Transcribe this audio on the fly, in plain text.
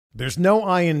There's no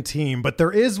I in team, but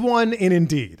there is one in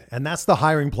Indeed, and that's the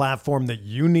hiring platform that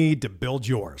you need to build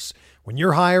yours. When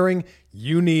you're hiring,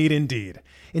 you need Indeed.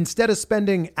 Instead of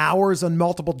spending hours on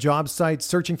multiple job sites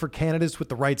searching for candidates with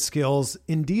the right skills,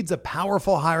 Indeed's a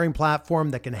powerful hiring platform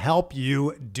that can help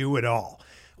you do it all.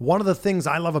 One of the things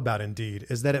I love about Indeed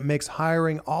is that it makes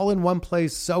hiring all in one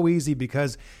place so easy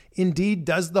because Indeed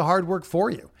does the hard work for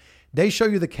you. They show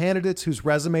you the candidates whose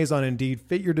resumes on Indeed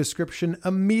fit your description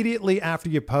immediately after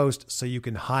you post so you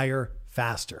can hire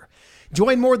faster.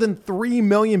 Join more than 3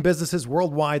 million businesses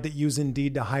worldwide that use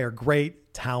Indeed to hire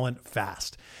great talent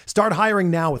fast. Start hiring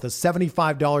now with a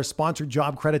 $75 sponsored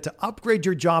job credit to upgrade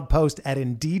your job post at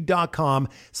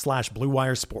Indeed.com/Blue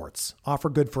Wire Sports. Offer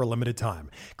good for a limited time.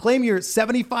 Claim your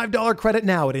 $75 credit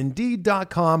now at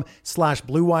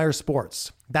Indeed.com/Blue Wire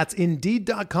Sports. That's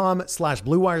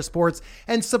Indeed.com/Blue Wire Sports,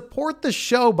 and support the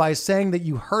show by saying that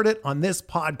you heard it on this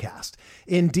podcast.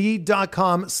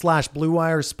 Indeed.com/Blue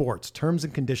Wire Sports. Terms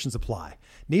and conditions apply.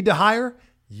 Need to hire?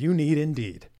 You need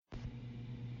Indeed.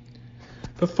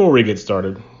 Before we get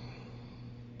started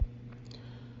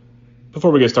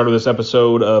this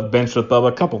episode of Bench with Bubba,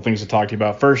 a couple things to talk to you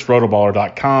about. First,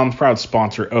 Rotoballer.com, proud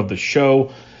sponsor of the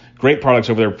show. Great products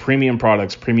over there, premium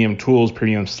products, premium tools,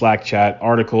 premium Slack chat,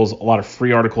 articles, a lot of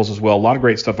free articles as well. A lot of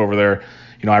great stuff over there.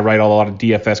 You know, I write a lot of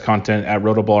DFS content at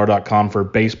Rotoballer.com for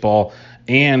baseball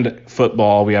and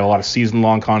football. We have a lot of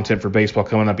season-long content for baseball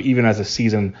coming up, even as the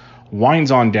season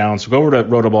winds on down. So go over to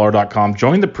Rotoballer.com,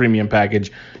 join the premium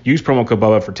package, use promo code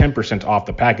Bubba for 10% off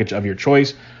the package of your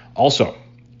choice. Also,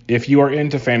 if you are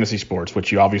into fantasy sports,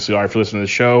 which you obviously are if you're listening to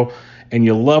the show, and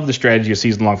you love the strategy of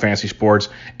season-long fantasy sports,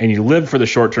 and you live for the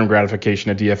short-term gratification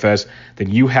of DFS, then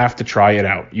you have to try it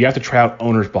out. You have to try out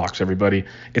Owner's Box, everybody.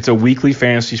 It's a weekly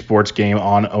fantasy sports game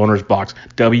on Owner's Box.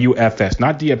 WFS,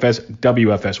 not DFS,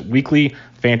 WFS, weekly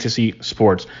fantasy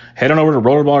sports. Head on over to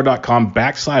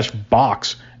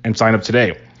rotoballer.com/box and sign up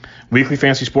today. Weekly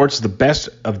Fantasy Sports is the best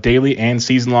of daily and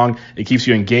season long. It keeps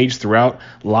you engaged throughout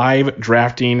live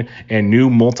drafting and new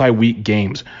multi-week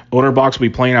games. Owner Box will be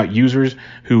playing out users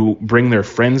who bring their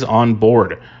friends on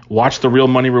board. Watch the real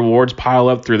money rewards pile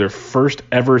up through their first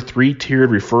ever 3-tiered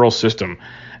referral system.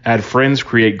 Add friends,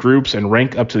 create groups, and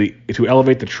rank up to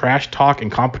elevate the trash talk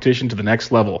and competition to the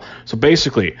next level. So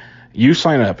basically, you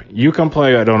sign up, you come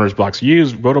play at Owner's Box. You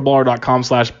use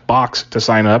rotoballer.com/box to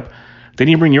sign up. Then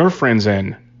you bring your friends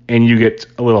in, and you get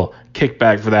a little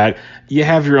kickback for that. You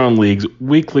have your own leagues,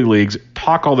 weekly leagues,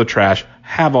 talk all the trash,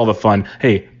 have all the fun.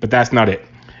 Hey, but that's not it.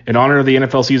 In honor of the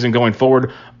NFL season going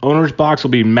forward, Owner's Box will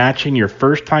be matching your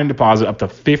first-time deposit up to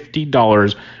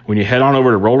 $50 when you head on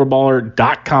over to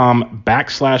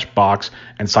rotoballer.com/box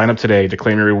and sign up today to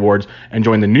claim your rewards and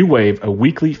join the new wave of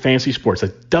weekly fantasy sports, a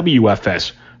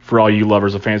WFS for all you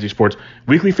lovers of fantasy sports.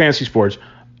 Weekly fantasy sports,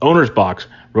 Owner's Box,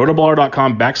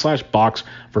 rotoballer.com/box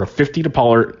for a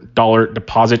 $50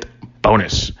 deposit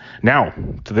bonus. Now,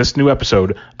 to this new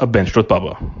episode of Benched with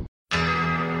Bubba.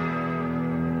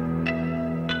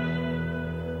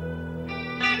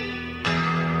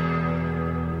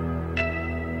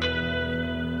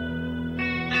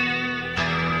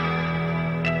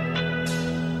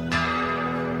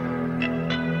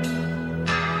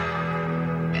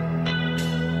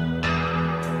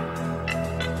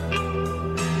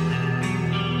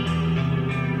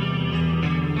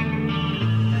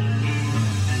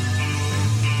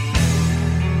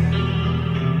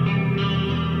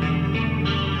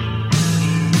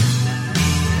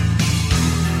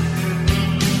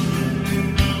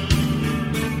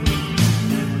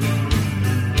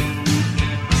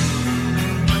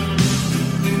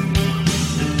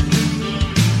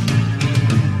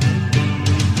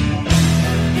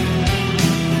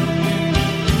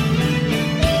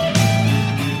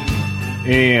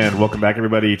 And welcome back,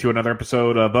 everybody, to another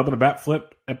episode of Bubba the Bat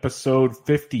Flip, episode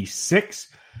 56.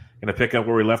 Going to pick up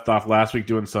where we left off last week,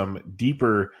 doing some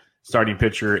deeper starting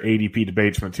pitcher ADP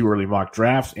debates from the 2 early mock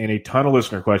drafts and a ton of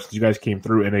listener questions. You guys came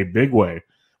through in a big way.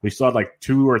 We still had like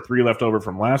 2 or 3 left over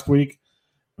from last week.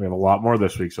 We have a lot more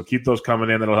this week, so keep those coming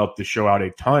in. That'll help the show out a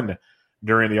ton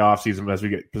during the offseason as we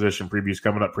get position previews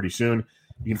coming up pretty soon.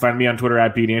 You can find me on Twitter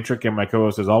at BDantrick and my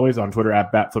co-host, as always, on Twitter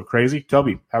at BatFlipCrazy.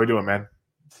 Toby, how we doing, man?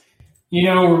 You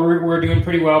know, we're doing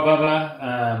pretty well,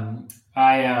 Bubba.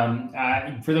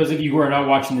 For those of you who are not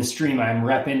watching the stream, I'm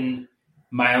repping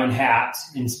my own hat,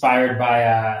 inspired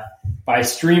by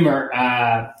Streamer,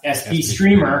 SP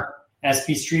Streamer,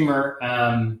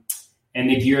 and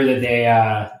the gear that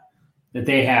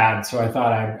they had. So I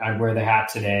thought I'd wear the hat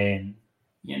today and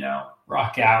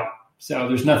rock out. So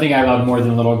there's nothing I love more than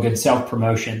a little good self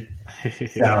promotion.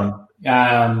 So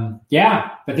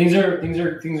But things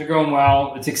are going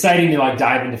well. It's exciting to like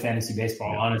dive into fantasy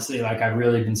baseball. Honestly, like I've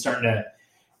really been starting to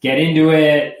get into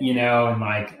it,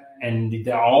 and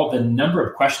all the number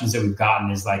of questions that we've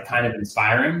gotten is like kind of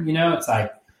inspiring. It's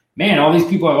like, man, all these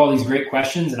people have all these great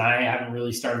questions, and I haven't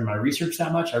really started my research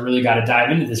that much. I really got to dive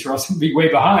into this, or else I'm gonna be way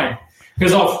behind.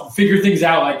 Because I'll figure things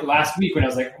out like last week when I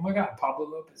was like, oh my god, Pablo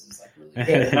Lopez is like really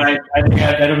good. And I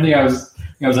don't think I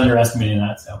was underestimating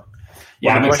that. So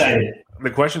yeah, I'm excited.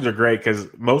 The questions are great because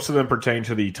most of them pertain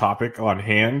to the topic on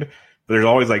hand, but there's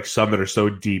always like some that are so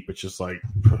deep. It's just like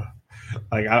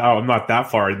I'm not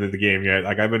that far into the game yet.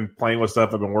 Like I've been playing with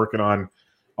stuff. I've been working on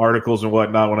articles and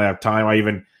whatnot when I have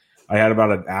time. I had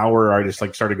about an hour. I just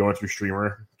like started going through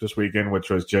Streamer this weekend, which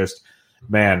was just,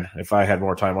 man, if I had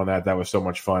more time on that was so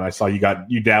much fun. I saw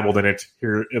you dabbled in it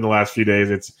here in the last few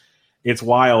days. It's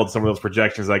wild. Some of those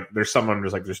projections, like there's someone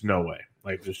just like, there's no way.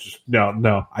 Like there's just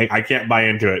no, I can't buy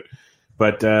into it.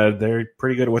 But they're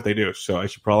pretty good at what they do. So I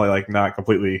should probably like not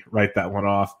completely write that one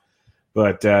off.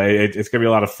 But it's going to be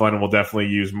a lot of fun, and we'll definitely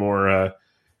use more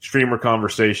Streamer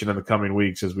conversation in the coming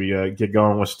weeks as we get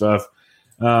going with stuff.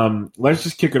 Let's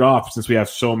just kick it off since we have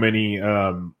so many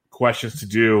questions to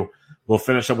do. We'll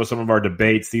finish up with some of our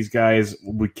debates. These guys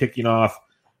will be kicking off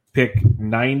pick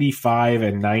 95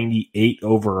 and 98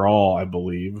 overall, I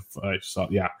believe.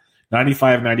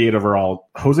 95, 98 overall.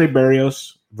 Jose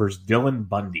Barrios versus Dylan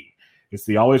Bundy. It's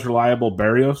the always reliable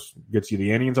Barrios. Gets you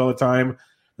the innings all the time.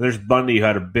 There's Bundy, who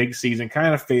had a big season,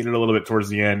 kind of faded a little bit towards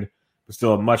the end, but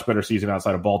still a much better season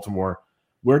outside of Baltimore.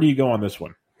 Where do you go on this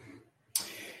one?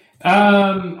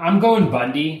 I'm going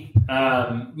Bundy.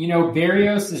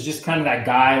 Barrios is just kind of that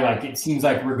guy. Like it seems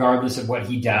like regardless of what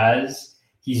he does,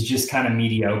 he's just kind of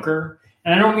mediocre.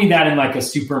 And I don't mean that in like a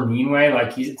super mean way.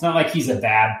 Like it's not like he's a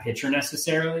bad pitcher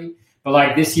necessarily. But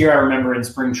like this year, I remember in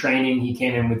spring training, he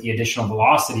came in with the additional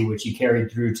velocity, which he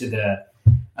carried through to the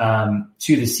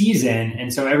season.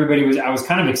 And so I was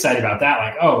kind of excited about that.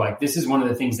 Like, oh, like this is one of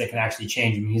the things that can actually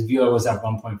change. I mean, his velo was up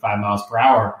 1.5 miles per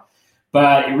hour,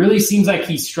 but it really seems like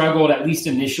he struggled at least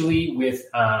initially with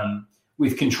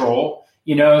control,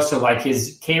 so like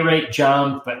his K rate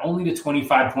jumped, but only to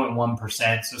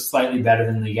 25.1%. So slightly better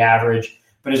than the average,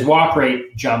 but his walk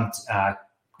rate jumped,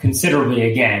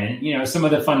 considerably again. And, some of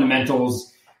the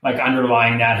fundamentals like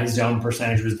underlying that, his zone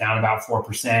percentage was down about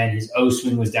 4%. His O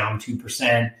swing was down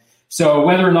 2%. So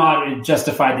whether or not it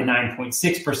justified the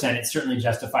 9.6%, it certainly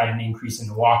justified an increase in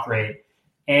the walk rate.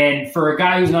 And for a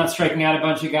guy who's not striking out a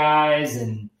bunch of guys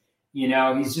and,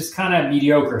 he's just kind of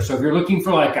mediocre. So if you're looking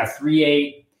for like a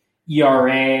 3.8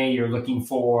 ERA, you're looking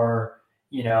for,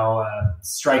 a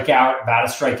strikeout, about a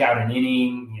strikeout an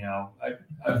inning,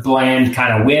 a bland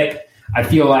kind of whip. I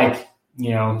feel like,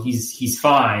 he's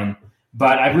fine,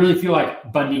 but I really feel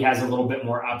like Bundy has a little bit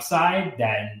more upside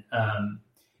than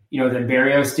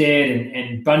Barrios did.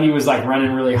 And Bundy was like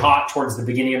running really hot towards the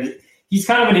beginning of it. He's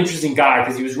kind of an interesting guy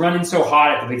because he was running so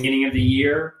hot at the beginning of the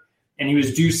year and he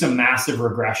was due some massive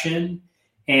regression.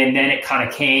 And then it kind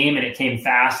of came, and it came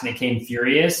fast, and it came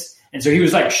furious. And so he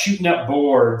was like shooting up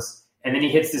boards, and then he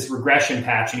hits this regression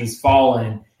patch and he's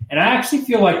fallen. And I actually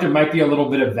feel like there might be a little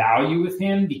bit of value with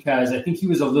him because I think he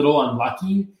was a little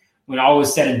unlucky when all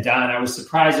was said and done. I was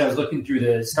surprised. I was looking through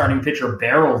the starting pitcher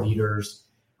barrel leaders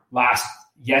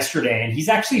yesterday, and he's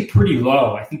actually pretty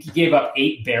low. I think he gave up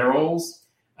 8 barrels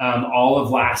all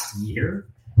of last year,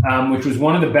 which was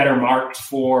one of the better marks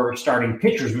for starting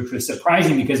pitchers, which was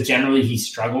surprising because generally he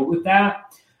struggled with that.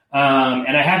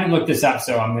 And I haven't looked this up,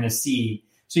 so I'm going to see.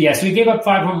 So he gave up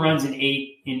 5 home runs in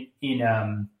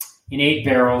 8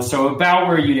 barrels, so about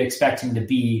where you'd expect him to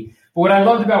be. But what I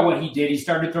loved about what he did, he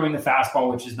started throwing the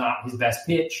fastball, which is not his best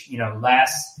pitch,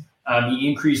 less. He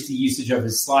increased the usage of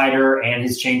his slider and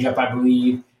his changeup, I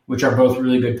believe, which are both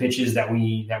really good pitches that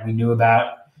we knew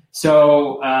about.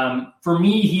 So for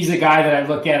me, he's a guy that I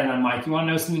look at and I'm like, you want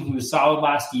to know something? He was solid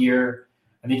last year.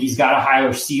 I think he's got a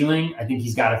higher ceiling. I think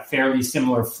he's got a fairly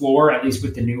similar floor, at least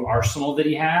with the new arsenal that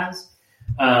he has.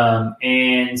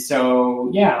 And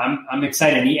so, I'm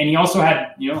excited. And he also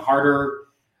had,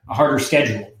 a harder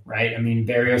schedule, right? I mean,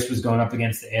 Barrios was going up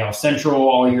against the AL Central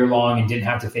all year long and didn't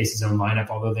have to face his own lineup,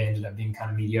 although they ended up being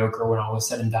kind of mediocre when all was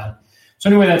said and done. So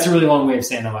anyway, that's a really long way of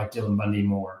saying I like Dylan Bundy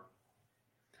more.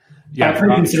 Yeah,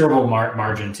 pretty considerable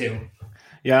margin too.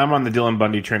 Yeah, I'm on the Dylan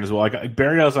Bundy train as well. Like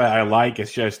Barrios, I like.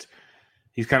 It's just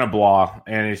he's kind of blah,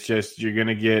 and it's just you're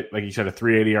gonna get, like you said, a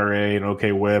 3.80 ERA, an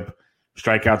okay whip.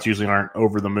 Strikeouts usually aren't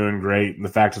over the moon great, and the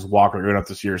fact his walk rate up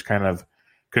this year is kind of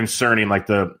concerning. Like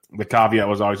the caveat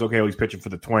was always, okay, well, he's pitching for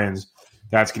the Twins.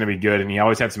 That's going to be good, and he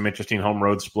always had some interesting home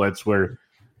road splits where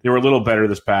they were a little better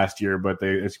this past year, but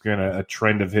it's been a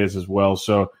trend of his as well.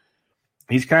 So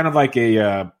he's kind of like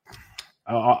I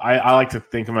like to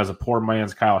think of him as a poor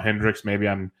man's Kyle Hendricks. Maybe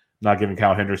I'm not giving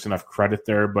Kyle Hendricks enough credit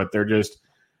there, but they're not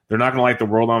going to light the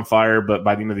world on fire. But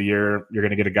by the end of the year, you're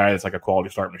going to get a guy that's like a quality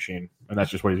start machine, and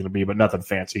that's just what he's going to be. But nothing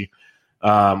fancy.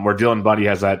 Where Dylan Bundy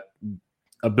has that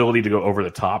ability to go over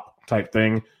the top type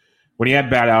thing. When he had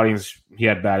bad outings,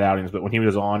 but when he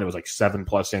was on, it was like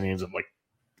 7+ innings of like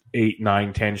 8,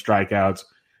 9, 10 strikeouts.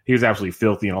 He was absolutely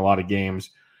filthy in a lot of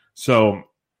games. So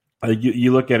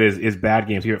you look at his bad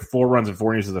games. He had 4 runs in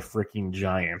 4 innings to the freaking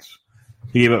Giants.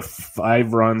 He gave up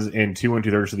 5 runs in 2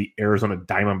 2/3 to the Arizona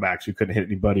Diamondbacks, who couldn't hit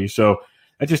anybody. So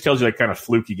that just tells you like kind of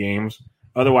fluky games.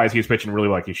 Otherwise, he was pitching really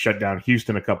well. He shut down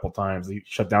Houston a couple times. He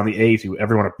shut down the A's, who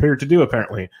everyone appeared to do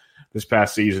apparently this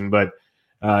past season. But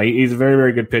he's a very,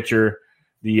 very good pitcher.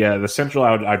 The Central,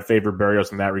 I'd favor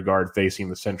Berrios in that regard, facing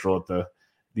the Central at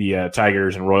the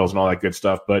Tigers and Royals and all that good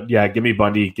stuff. But yeah, give me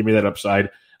Bundy, give me that upside.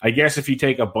 I guess if you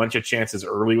take a bunch of chances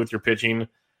early with your pitching,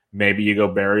 maybe you go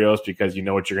Berrios because you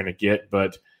know what you're going to get.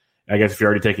 But I guess if you're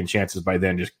already taking chances by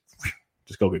then, just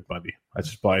go get Bundy. That's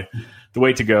just probably the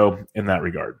way to go in that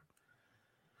regard.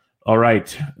 All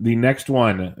right, the next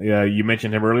one, you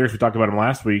mentioned him earlier. We talked about him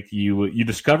last week. You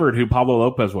discovered who Pablo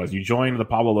Lopez was. You joined the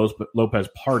Pablo Lopez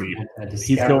party.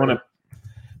 He's at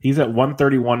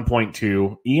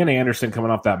 131.2. Ian Anderson coming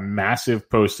off that massive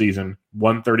postseason,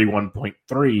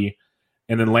 131.3.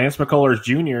 And then Lance McCullers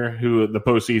Jr., who the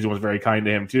postseason was very kind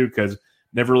to him too, because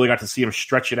never really got to see him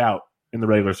stretch it out in the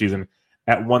regular season,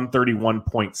 at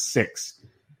 131.6.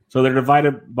 So they're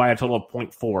divided by a total of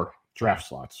 0.4 draft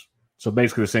slots. So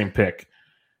basically the same pick.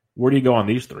 Where do you go on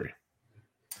these 3?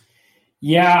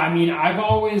 Yeah, I mean, I've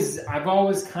always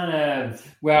kind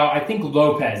of, I think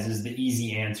Lopez is the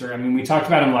easy answer. I mean, we talked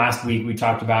about him last week. We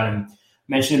talked about him,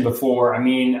 mentioned him before. I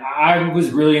mean, I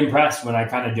was really impressed when I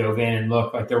kind of dove in and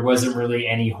looked. Like there wasn't really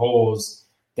any holes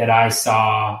that I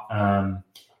saw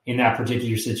in that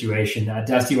particular situation.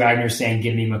 Dusty Wagner saying,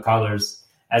 "Give me McCullers,"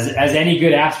 as any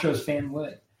good Astros fan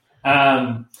would.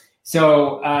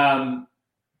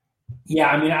 Yeah,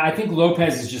 I mean, I think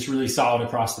Lopez is just really solid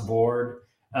across the board.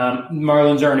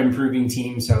 Marlins are an improving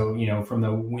team, so from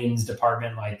the wins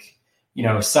department,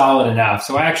 solid enough.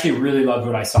 So I actually really loved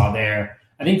what I saw there.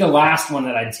 I think the last one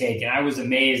that I'd take, and I was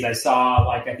amazed, I saw,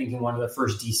 I think in one of the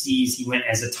first DCs, he went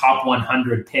as a top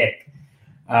 100 pick,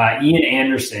 Ian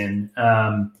Anderson.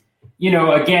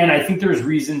 Again, I think there's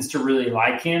reasons to really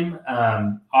like him.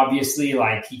 Obviously,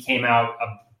 he came out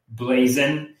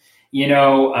blazing.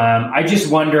 I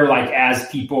just wonder, as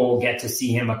people get to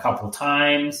see him a couple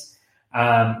times,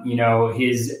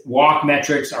 his walk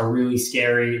metrics are really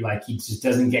scary. He just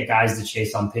doesn't get guys to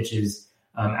chase on pitches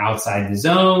outside the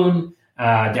zone.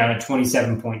 Down at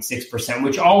 27.6%,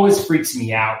 which always freaks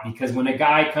me out because when a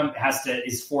guy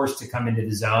is forced to come into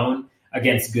the zone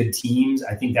against good teams,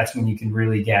 I think that's when you can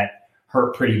really get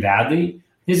hurt pretty badly.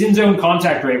 His in-zone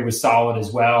contact rate was solid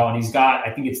as well, and he's got,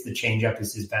 I think it's the changeup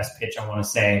is his best pitch, I want to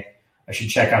say. I should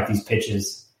check out these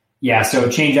pitches. Yeah, so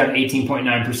changeup,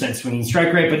 18.9% swinging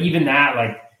strike rate, but even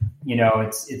that,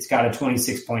 it's got a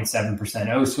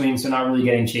 26.7% O swing, so not really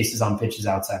getting chases on pitches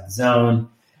outside the zone.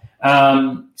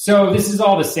 So this is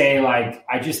all to say,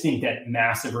 I just think that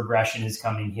massive regression is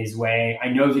coming his way. I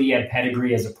know that he had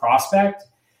pedigree as a prospect,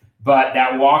 but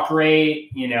that walk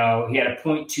rate, he had a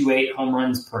 0.28 home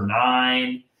runs per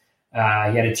 9. He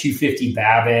had a 250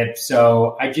 BABIP.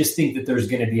 So I just think that there's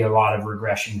going to be a lot of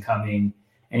regression coming,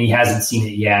 and he hasn't seen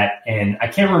it yet. And I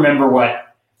can't remember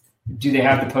do they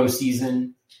have the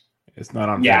postseason? It's not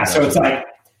on. Yeah. So it's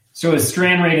so his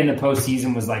strand rate in the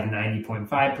postseason was 90.5%,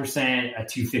 a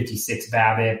 256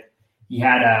 BABIP. He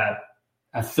had a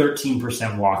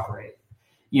 13% walk rate,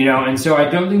 and so I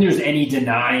don't think there's any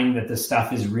denying that the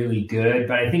stuff is really good,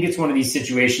 but I think it's one of these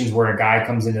situations where a guy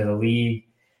comes into the league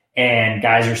and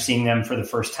guys are seeing them for the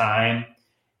first time.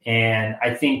 And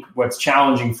I think what's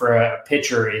challenging for a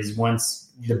pitcher is once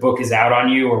the book is out on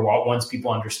you or once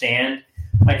people understand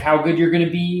how good you're going to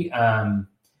be,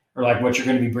 or what you're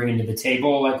going to be bringing to the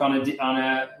table,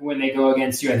 when they go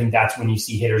against you. I think that's when you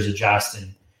see hitters adjust.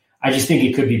 And I just think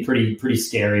it could be pretty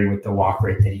scary with the walk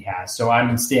rate that he has. So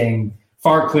I'm staying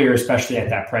far clear, especially at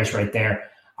that price right there.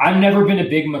 I've never been a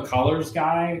big McCullers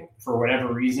guy for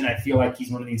whatever reason. I feel like he's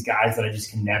one of these guys that I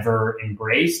just can never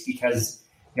embrace because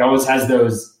he always has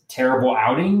those terrible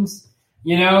outings,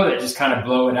 that just kind of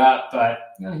blow it up. But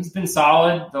he's been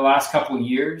solid the last couple of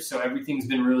years, so everything's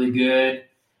been really good.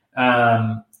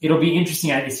 It'll be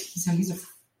interesting. He's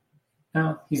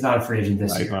not a free agent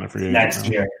this year. He's not a free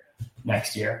agent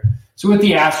next year. So with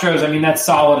the Astros, I mean, that's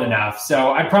solid enough.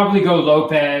 So I'd probably go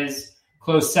Lopez,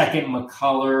 close second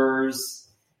McCullers.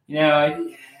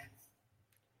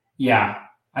 Yeah,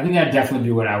 I think that'd definitely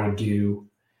be what I would do.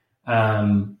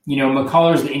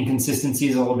 McCullers, the inconsistency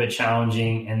is a little bit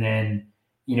challenging. And then,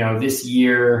 this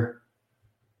year,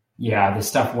 the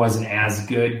stuff wasn't as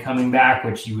good coming back,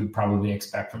 which you would probably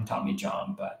expect from Tommy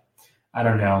John. But I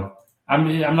don't know.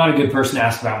 I'm not a good person to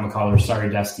ask about McCullers. Sorry,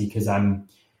 Dusty, because I'm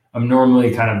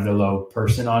normally kind of the low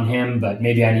person on him. But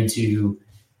maybe I need to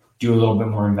do a little bit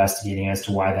more investigating as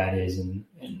to why that is and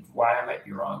why I might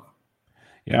be wrong.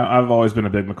 Yeah, I've always been a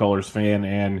big McCullers fan,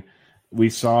 and we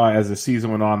saw as the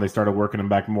season went on, they started working him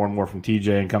back more and more from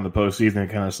TJ, and come the postseason, they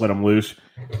kind of let him loose,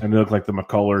 and they look like the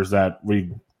McCullers that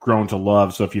we've grown to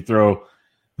love. So if you throw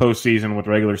postseason with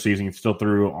regular season, you still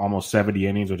threw almost 70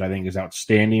 innings, which I think is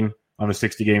outstanding on a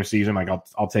 60-game season. Like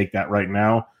I'll take that right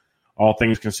now, all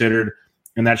things considered,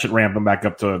 and that should ramp him back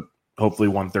up to hopefully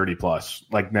 130 plus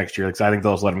like next year. Because I think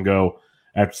they'll just let him go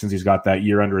since he's got that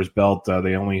year under his belt.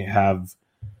 They only have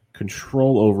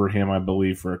control over him, I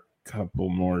believe, for a couple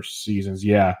more seasons.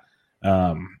 I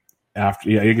think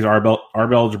he's ARB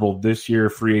eligible this year,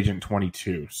 free agent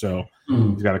 22. So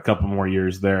he's got a couple more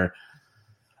years there.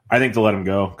 I think they'll let him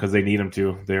go because they need him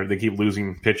to. They keep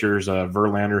losing pitchers.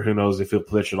 Verlander, who knows if he'll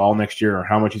pitch at all next year or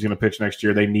how much he's going to pitch next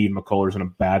year. They need McCullers in a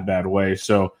bad way.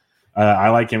 So I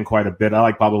like him quite a bit. I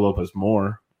like Pablo Lopez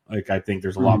more. Like I think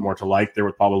there's a lot more to like there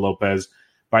with Pablo Lopez.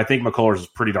 But I think McCullers is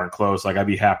pretty darn close. Like I'd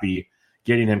be happy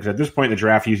getting him because at this point in the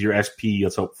draft, he's your SP.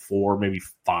 Let's hope 4, maybe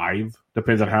 5.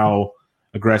 Depends on how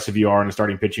aggressive you are in the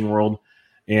starting pitching world.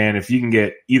 And if you can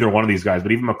get either one of these guys,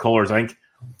 but even McCullers, I think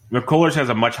McCullers has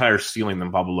a much higher ceiling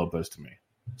than Pablo Lopez to me.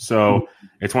 So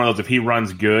it's one of those, if he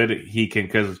runs good, he can,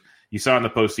 because you saw in the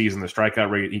postseason, the strikeout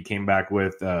rate he came back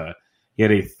with, he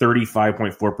had a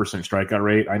 35.4% strikeout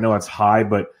rate. I know that's high,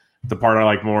 but the part I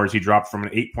like more is he dropped from an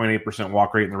 8.8%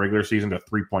 walk rate in the regular season to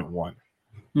 3.1.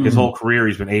 His whole career,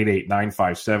 he's been 8.8, 9.5,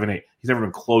 7.8. He's never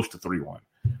been close to 3.1.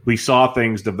 We saw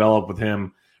things develop with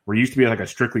him where he used to be like a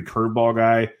strictly curveball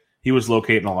guy. He was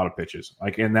locating a lot of pitches.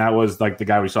 And that was like the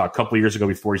guy we saw a couple of years ago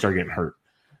before he started getting hurt.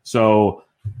 So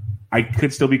I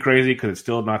could still be crazy because it's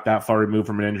still not that far removed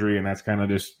from an injury, and that's kind of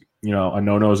just, a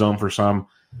no-no zone for some.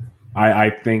 I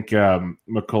think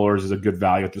McCullers is a good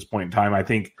value at this point in time. I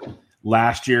think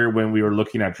last year when we were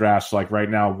looking at drafts, like right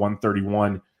now,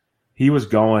 131, he was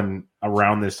going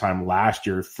around this time last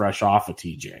year fresh off of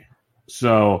TJ.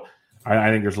 So I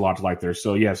think there's a lot to like there.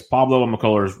 So, yes, Pablo and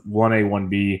McCullers, 1A,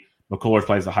 1B. McCullers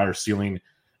plays the higher ceiling.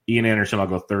 Ian Anderson, I'll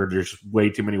go third. There's way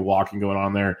too many walking going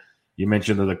on there. You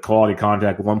mentioned the quality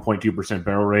contact, 1.2%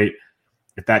 barrel rate.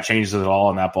 If that changes at all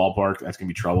in that ballpark, that's going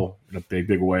to be trouble in a big,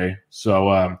 big way. So,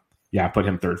 I put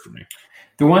him third for me.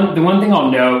 The one thing I'll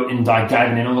note and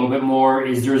diving in a little bit more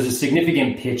is there's a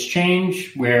significant pitch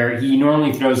change where he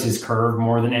normally throws his curve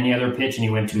more than any other pitch, and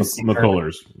he went to his sinker.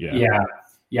 McCullers,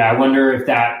 yeah. I wonder if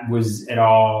that was at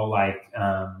all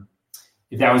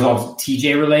if that was all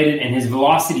TJ related, and his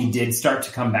velocity did start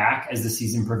to come back as the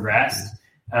season progressed.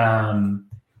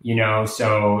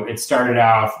 So it started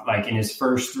off like in his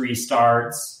first 3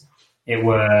 starts, it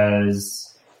was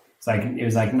like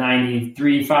 93.5,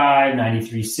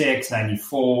 93.6,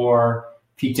 94,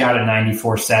 peaked out at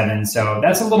 94.7. So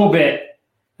that's a little bit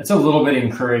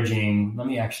encouraging. Let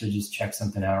me actually just check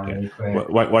something out really quick.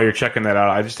 While you're checking that out,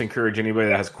 I just encourage anybody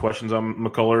that has questions on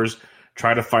McCullers,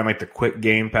 try to find the quick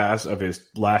game pass of his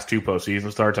last 2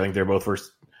 postseason starts. I think they're both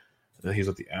first. He's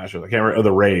with the Astros. I can't remember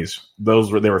the Rays. They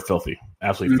were filthy,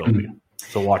 absolutely filthy.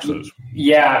 So watch those.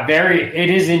 Yeah, it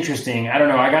is interesting. I don't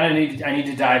know. I need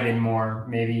to dive in more.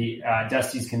 Maybe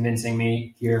Dusty's convincing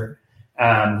me here.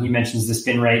 He mentions the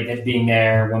spin rate that being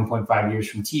there 1.5 years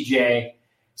from TJ.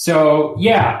 So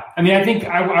I think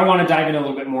I want to dive in a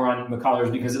little bit more on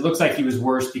McCullers because it looks like he was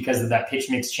worse because of that pitch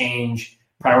mix change,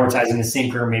 prioritizing the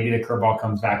sinker. Maybe the curveball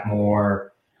comes back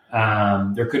more.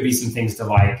 There could be some things to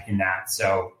like in that.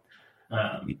 So.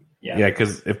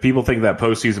 Because if people think that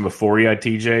postseason before he had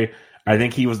TJ, I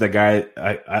think he was the guy.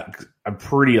 I'm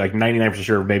pretty 99%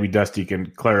 sure. Maybe Dusty can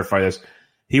clarify this.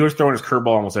 He was throwing his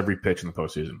curveball almost every pitch in the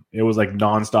postseason. It was like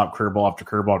nonstop curveball after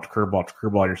curveball after curveball after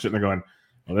curveball. You're sitting there going,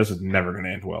 "Well, this is never going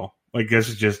to end well. This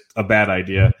is just a bad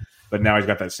idea." But now he's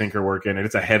got that sinker working, and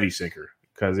it's a heavy sinker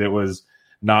because it was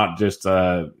not just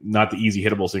not the easy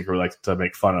hittable sinker we like to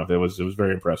make fun of. It was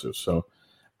very impressive. So.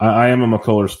 I am a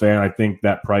McCullers fan. I think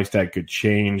that price tag could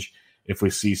change if we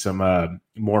see some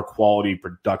more quality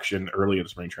production early in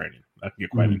spring training. That can get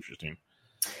quite interesting.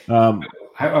 I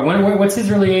wonder what's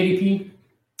his early ADP?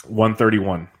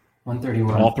 131.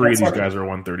 131. All 3 of these guys are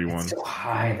 131. That's so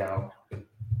high, though.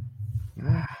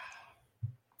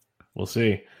 We'll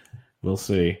see.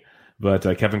 But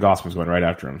Kevin Gossman's going right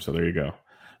after him, so there you go.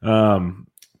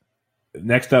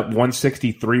 Next up,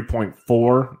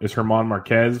 163.4 is German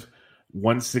Marquez.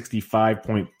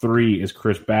 165.3 is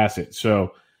Chris Bassett.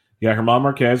 So, yeah, German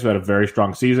Marquez, who had a very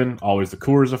strong season, always the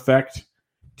Coors effect.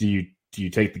 Do you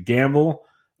take the gamble,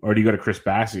 or do you go to Chris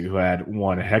Bassett, who had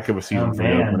one heck of a season for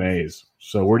the Oakland A's?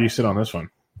 So where do you sit on this one?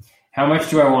 How much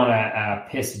do I want to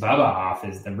piss Bubba off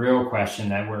is the real question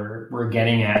that we're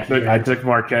getting at here. I took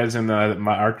Marquez in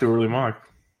my Arc to early mock.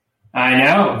 I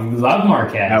know. You love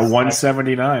Marquez. At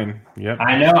 179. Yep.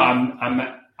 I know.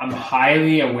 I'm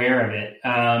highly aware of it.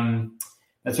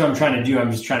 That's what I'm trying to do.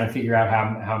 I'm just trying to figure out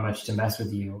how much to mess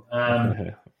with you.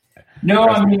 No,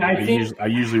 I mean, I think I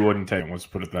usually wouldn't take one. Let's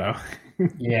put it that way.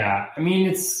 Yeah, I mean,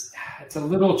 it's a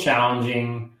little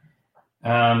challenging.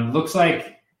 Looks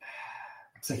like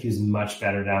he was much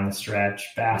better down the stretch.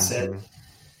 Bassett.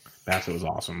 Bassett was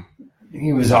awesome.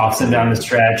 He was awesome down the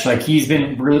stretch. Like, he's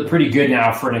been really pretty good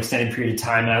now for an extended period of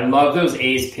time. And I love those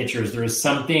A's pitchers. There is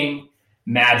something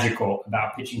magical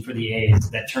about pitching for the A's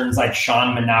that turns like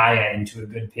Sean Manaea into a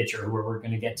good pitcher, who we're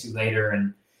going to get to later,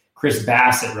 and Chris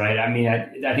Bassett, right? I mean,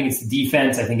 I think it's the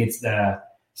defense. I think it's the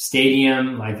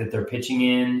stadium, like, that they're pitching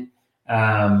in,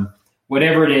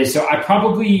 whatever it is. So I've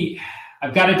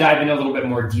got to dive in a little bit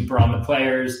more deeper on the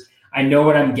players. I know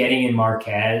what I'm getting in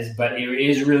Marquez, but it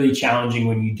is really challenging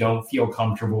when you don't feel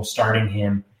comfortable starting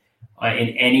him in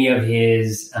any of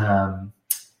his home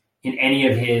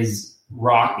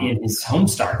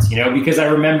starts, because I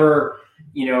remember,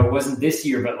 it wasn't this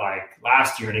year, but like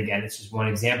last year, and again, it's just one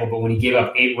example, but when he gave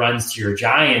up 8 runs to your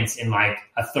Giants in like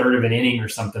a third of an inning or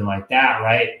something like that,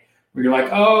 right? Where you're like,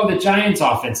 oh, the Giants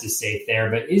offense is safe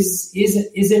there, but is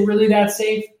it really that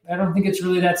safe? I don't think it's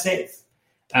really that safe.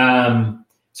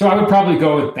 So I would probably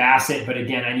go with Bassett, but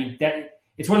again, I need that.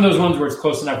 It's one of those ones where it's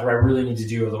close enough where I really need to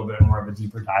do a little bit more of a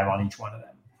deeper dive on each one of them.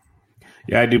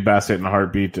 Yeah, I do Bassett in a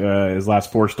heartbeat. His last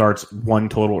 4 starts, 1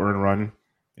 total earned run.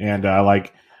 And I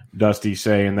like Dusty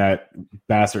saying that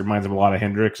Bassett reminds him a lot of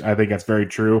Hendricks. I think that's very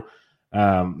true.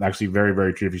 Actually, very,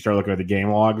 very true. If you start looking at the game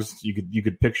logs, you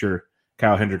could picture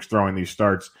Kyle Hendricks throwing these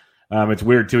starts. It's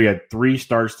weird, too. He had 3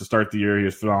 starts to start the year. He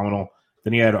was phenomenal.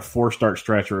 Then he had a 4-start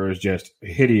stretch where it was just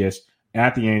hideous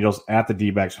at the Angels, at the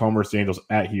D-backs, home versus the Angels,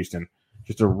 at Houston.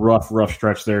 Just a rough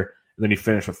stretch there. And then he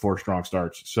finished with 4 strong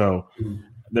starts. So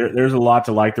there's a lot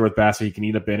to like there with Bassett. He can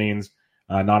eat up innings.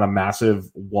 Not a massive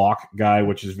walk guy,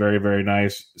 which is very, very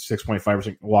nice.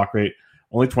 6.5% walk rate.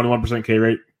 Only 21% K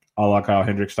rate, a la Kyle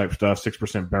Hendricks type stuff.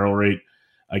 6% barrel rate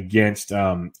against.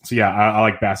 So, yeah, I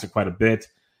like Bassett quite a bit.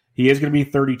 He is going to be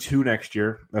 32 next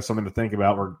year. That's something to think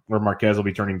about, where Marquez will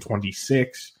be turning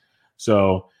 26.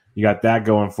 So you got that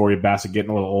going for you. Bassett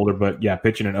getting a little older. But, yeah,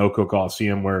 pitching in Oco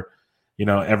Coliseum where,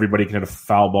 everybody can hit a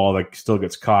foul ball that still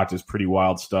gets caught is pretty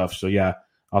wild stuff. So, yeah,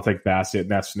 I'll take Bassett in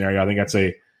that scenario. I think that's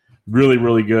a really,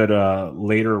 really good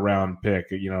later round pick.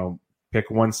 Pick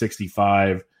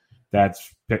 165.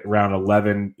 That's pick round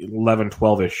 11,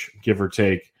 12-ish, give or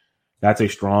take. That's a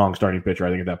strong starting pitcher, I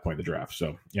think, at that point in the draft.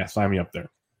 So, yeah, sign me up there.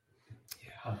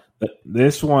 Yeah.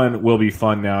 This one will be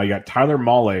fun now. You got Tyler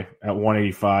Mahle at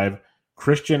 185.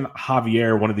 Christian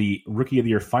Javier, one of the Rookie of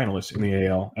the Year finalists in the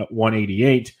AL, at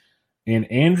 188.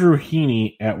 And Andrew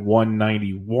Heaney at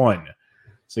 191.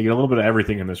 So you get a little bit of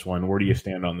everything in this one. Where do you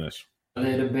stand on this? A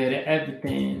little bit of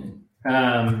everything.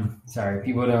 Sorry,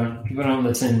 people don't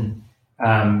listen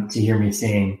to hear me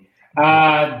sing.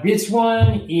 This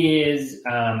one is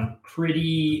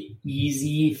pretty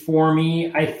easy for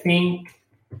me. I think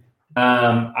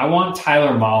I want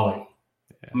Tyler Mahle.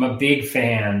 I'm a big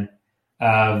fan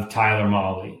of Tyler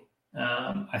Mahle.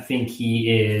 I think he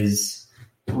is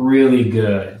really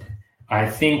good. I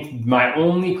think my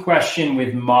only question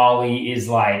with Mahle is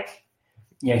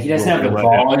he doesn't have the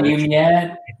volume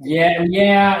yet.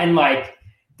 Yeah, and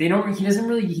he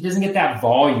doesn't get that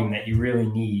volume that you really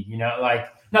need. Not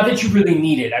that you really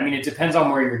need it. I mean, it depends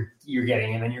on where you're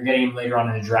getting him, and you're getting him later on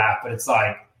in the draft. But it's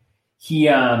he's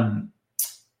not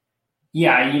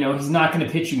going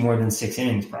to pitch you more than 6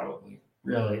 innings, probably,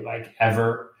 really,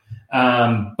 ever.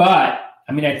 But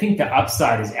I mean, I think the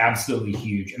upside is absolutely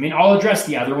huge. I mean, I'll address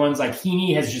the other ones.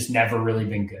 Heaney has just never really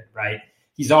been good, right?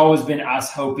 He's always been us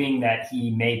hoping that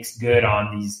he makes good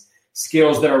on these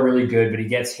skills that are really good, but he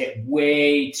gets hit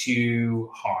way too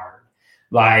hard.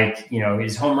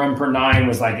 His home run per 9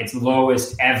 was its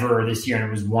lowest ever this year, and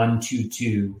it was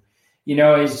 1.22. He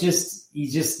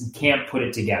just can't put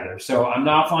it together. So I'm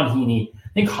not on Heaney. I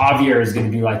think Javier is going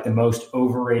to be the most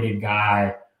overrated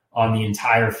guy on the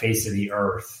entire face of the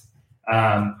earth.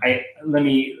 I'll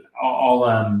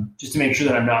just to make sure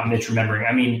that I'm not misremembering.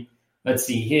 I mean, let's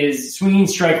see. His swinging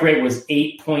strike rate was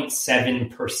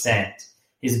 8.7%.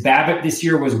 His BABIP this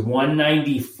year was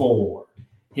 194.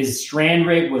 His strand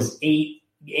rate was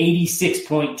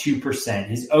 86.2%.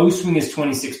 His O swing is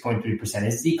 26.3%.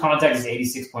 His Z contact is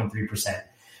 86.3%.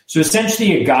 So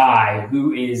essentially a guy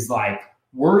who is like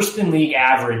worse than league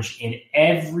average in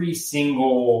every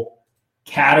single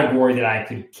category that I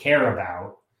could care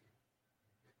about,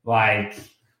 like,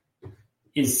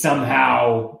 is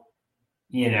somehow,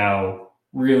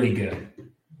 really good.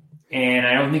 And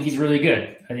I don't think he's really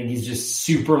good. I think he's just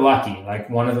super lucky, like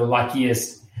one of the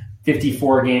luckiest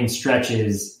 54 game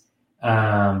stretches. So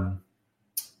I'm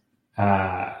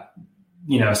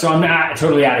not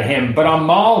totally out of him, but on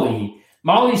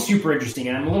Molly's super interesting,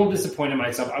 and I'm a little disappointed in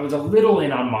myself. I was a little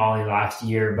in on Molly last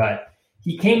year, but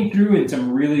he came through in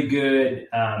some really good,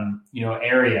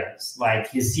 areas. Like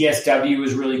his CSW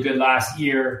was really good last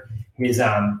year. His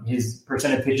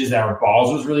percent of pitches that were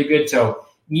balls was really good. So,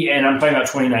 and I'm talking about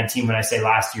 2019 when I say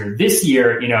last year. This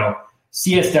year,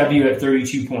 CSW at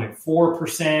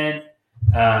 32.4%.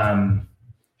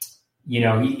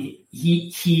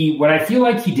 He what I feel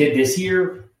like he did this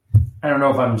year, I don't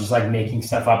know if I'm just like making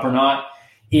stuff up or not,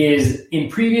 is in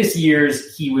previous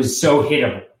years, he was so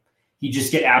hittable. He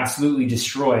just get absolutely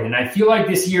destroyed. And I feel like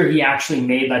this year he actually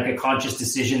made like a conscious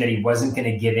decision that he wasn't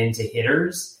going to give in to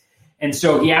hitters. And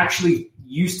so he actually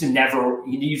used to, I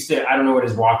don't know what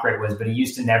his walk rate was, but he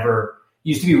used to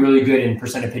be really good in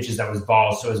percent of pitches that was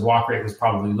balls. So his walk rate was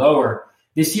probably lower.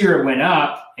 This year it went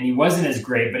up and he wasn't as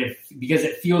great, but because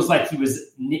it feels like he was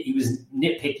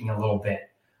nitpicking a little bit,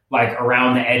 like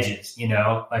around the edges,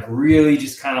 like really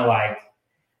just kind of like,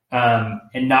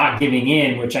 and not giving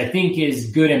in, which I think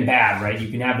is good and bad, right? You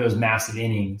can have those massive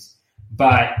innings,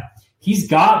 but he's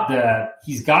got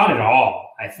it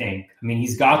all, I think. I mean,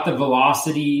 he's got the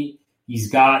velocity,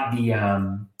 he's got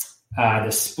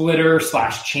the splitter /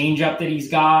 changeup that he's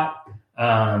got.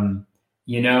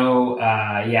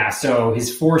 So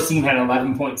his four seam had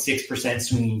 11.6%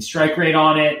 swinging strike rate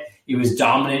on it. It was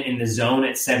dominant in the zone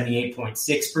at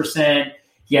 78.6%.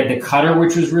 He had the cutter,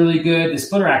 which was really good. The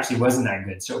splitter actually wasn't that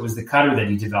good. So it was the cutter that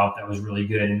he developed that was really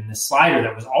good, and the slider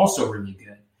that was also really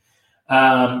good.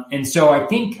 And so I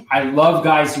think I love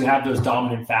guys who have those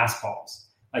dominant fastballs.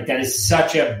 Like that is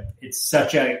such a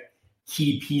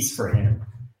key piece for him.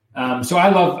 So I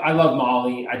love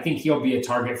Molly. I think he'll be a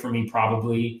target for me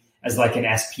probably as like an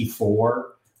SP4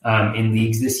 in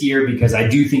leagues this year, because I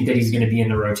do think that he's going to be in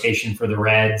the rotation for the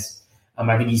Reds.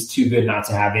 I think he's too good not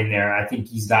to have in there. I think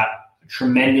he's got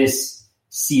tremendous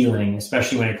ceiling,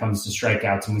 especially when it comes to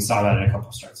strikeouts, and we saw that in a couple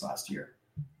of starts last year.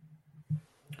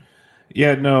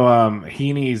 Yeah, no,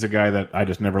 Heaney's a guy that I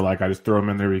just never like. I just throw him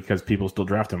in there because people still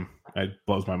draft him. It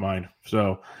blows my mind.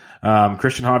 So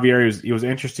Christian Javier, he was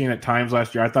interesting at times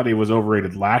last year. I thought he was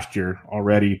overrated last year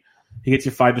already. He gets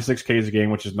you 5 to 6 Ks a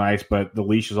game, which is nice, but the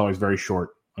leash is always very short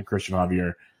on Christian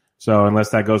Javier. So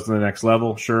unless that goes to the next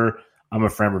level, sure. I'm a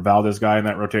Framber Valdez guy in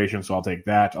that rotation, so I'll take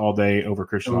that all day over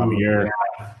Christian Javier. Yeah.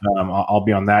 I'll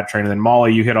be on that train. And then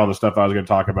Molly, you hit all the stuff I was going to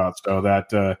talk about. So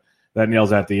that nails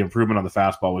that. The improvement on the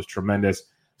fastball was tremendous.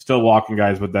 Still walking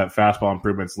guys with that fastball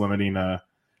improvements, limiting the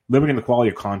quality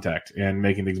of contact and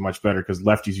making things much better, because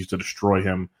lefties used to destroy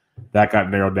him. That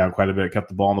got narrowed down quite a bit. Kept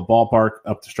the ball in the ballpark,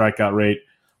 up the strikeout rate.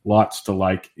 Lots to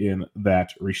like in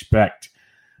that respect.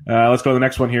 Let's go to the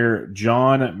next one here.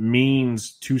 John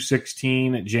Means,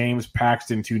 216. James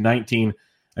Paxton, 219.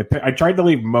 I tried to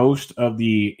leave most of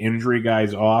the injury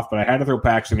guys off, but I had to throw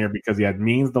Paxton here because he had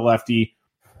Means, the lefty,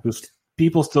 who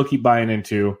people still keep buying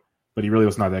into, but he really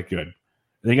was not that good. And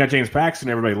then you got James Paxton,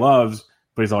 everybody loves,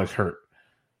 but he's always hurt.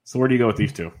 So where do you go with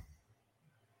these two?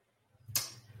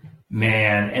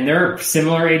 Man, and they're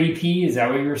similar ADP. Is that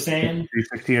what you were saying?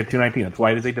 316 and 219. That's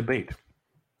why it is a debate.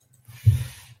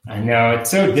 I know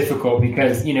it's so difficult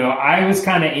because, I was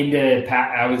kind of into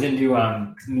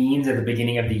Means at the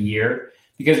beginning of the year,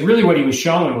 because really what he was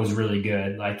showing was really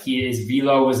good. Like his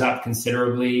velo was up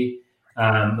considerably.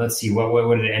 Let's see,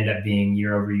 what did it end up being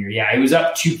year over year? Yeah, it was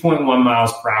up 2.1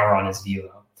 miles per hour on his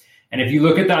velo. And if you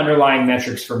look at the underlying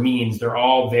metrics for Means, they're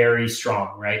all very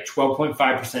strong, right?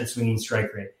 12.5% swinging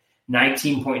strike rate,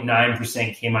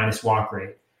 19.9% K minus walk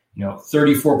rate,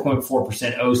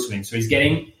 34.4% O swing. So he's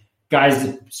getting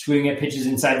guys swinging at pitches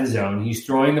inside the zone. He's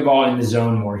throwing the ball in the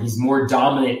zone more. He's more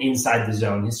dominant inside the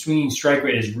zone. His swinging strike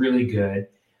rate is really good.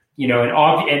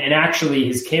 And actually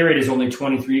his K rate is only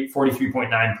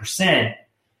 43.9%,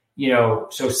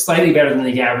 so slightly better than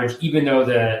league average, even though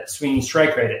the swinging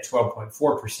strike rate at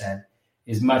 12.4%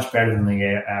 is much better than league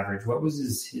average. What was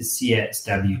his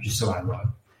CSW, just so I look?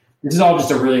 This is all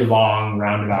just a really long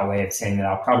roundabout way of saying that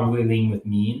I'll probably lean with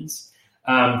Means.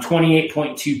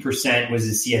 28.2% was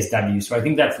his CSW, so I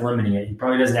think that's limiting it. He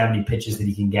probably doesn't have any pitches that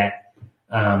he can get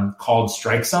called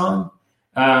strikes on.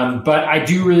 But I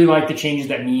do really like the changes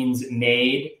that Means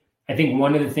made. I think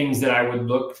one of the things that I would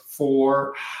look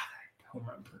for, home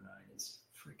run per 9 is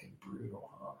freaking brutal.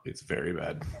 Huh? It's very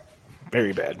bad.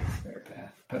 Very bad. Very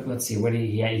bad. But let's see, what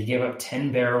he gave up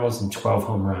 10 barrels and 12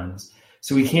 home runs.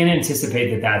 So we can't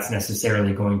anticipate that that's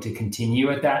necessarily going to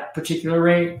continue at that particular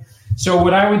rate. So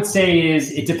what I would say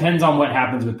is it depends on what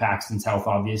happens with Paxton's health,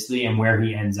 obviously, and where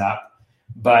he ends up.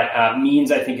 But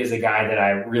Means, I think, is a guy that I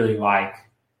really like.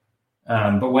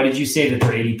 But what did you say that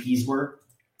their ADPs were?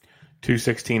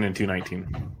 216 and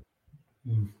 219.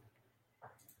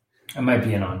 I might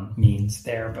be in on Means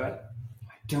there, but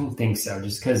I don't think so,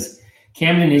 just because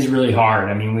Camden is really hard.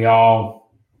 I mean,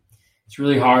 it's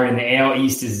really hard, and the AL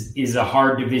East is a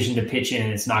hard division to pitch in,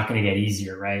 and it's not going to get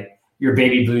easier, right? Your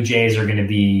baby Blue Jays are going to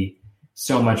be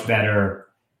so much better,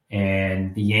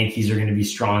 and the Yankees are going to be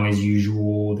strong as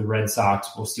usual. The Red Sox,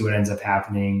 we'll see what ends up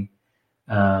happening.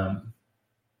 I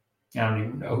don't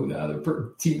even know who the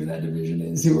other team in that division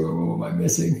is. Who am I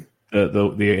missing?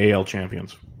 The AL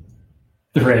champions.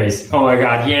 The Rays. Oh, my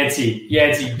God. Yancey,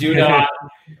 do not.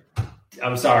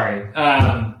 I'm sorry.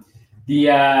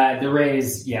 The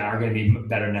Rays, are going to be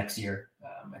better next year.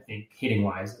 I think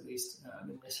hitting-wise, at least,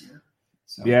 than this year.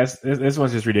 So. Yes, this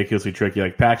one's just ridiculously tricky.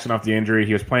 Like Paxton off the injury,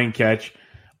 he was playing catch,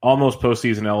 almost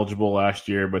postseason eligible last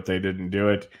year, but they didn't do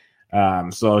it.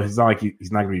 So it's not like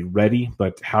he's not going to be ready,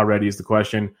 but how ready is the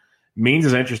question. Means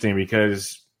is interesting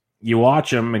because you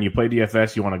watch him and you play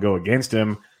DFS, you want to go against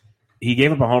him. He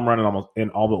gave up a home run in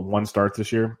all but one start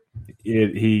this year.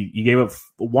 He gave up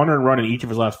one earned run in each of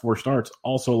his last 4 starts,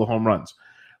 all solo home runs.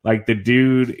 Like the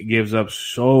dude gives up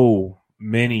so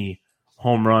many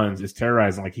home runs. It's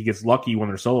terrorizing. Like he gets lucky when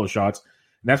they're solo shots.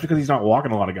 And that's because he's not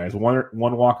walking a lot of guys. One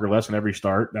walk or less in every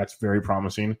start. That's very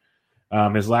promising.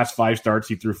 His last 5 starts,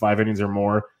 he threw 5 innings or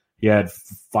more. He had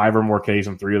 5 or more Ks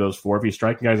in 3 of those 4. If he's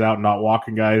striking guys out, not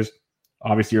walking guys,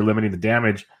 obviously you're limiting the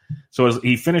damage. So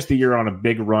he finished the year on a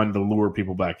big run to lure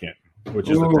people back in, which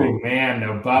is the thing. Oh, man,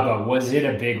 no, Bubba, was it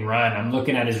a big run? I'm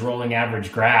looking at his rolling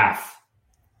average graph.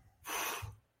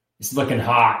 It's looking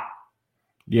hot.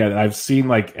 Yeah, I've seen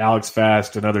like Alex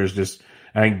Fast and others just,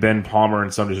 I think Ben Palmer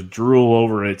and some just drool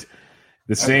over it.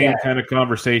 The same kind of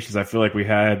conversations I feel like we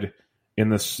had in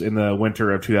the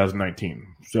winter of 2019.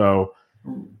 So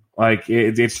like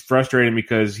it's frustrating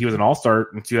because he was an all-star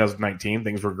in 2019.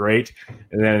 Things were great.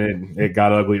 And then it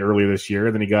got ugly earlier this year.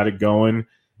 And then he got it going.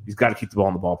 He's got to keep the ball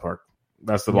in the ballpark.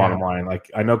 That's the bottom line. Like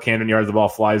I know Camden Yards, the ball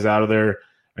flies out of there.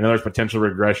 I know there's potential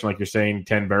regression, like you're saying,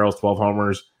 10 barrels, 12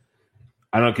 homers.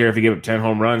 I don't care if he gave up 10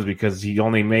 home runs because he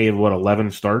only made,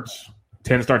 11 starts?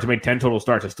 10 starts to make 10 total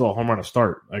starts. It's still a home run to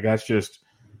start. Like that's just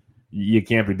 – you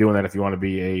can't be doing that if you want to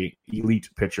be a elite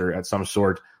pitcher at some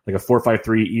sort. Like a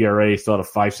 4.53 ERA, still had a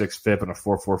 5.6 FIP and a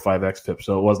 4.45 xFIP.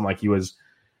 So it wasn't like he was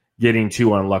getting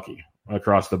too unlucky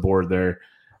across the board there.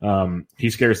 He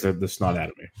scares the snot out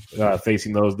of me.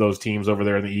 Facing those teams over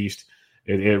there in the East,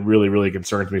 it really, really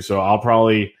concerns me. So I'll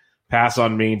probably pass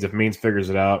on Means. If Means figures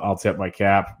it out, I'll tip my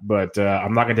cap. But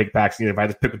I'm not going to take Paxton. If I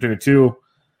just pick between the two,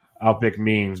 I'll pick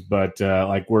Means. But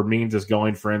like where Means is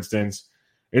going, for instance,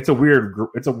 it's a weird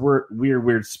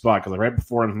spot because like right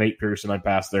before him, Nate Pearson, I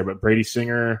passed there. But Brady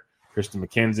Singer, Kristen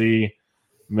McKenzie,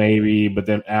 maybe. But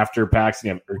then after Paxton,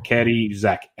 you have Urquidy,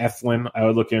 Zach Eflin, I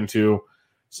would look into.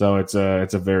 So it's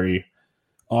a very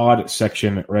odd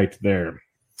section right there.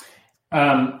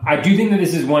 I do think that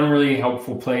this is one really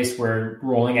helpful place where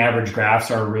rolling average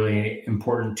graphs are a really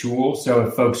important tool. So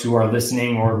if folks who are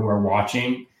listening or who are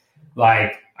watching,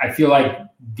 like I feel like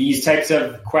these types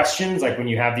of questions, like when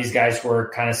you have these guys who are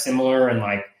kind of similar and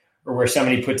like, or where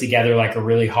somebody put together like a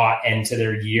really hot end to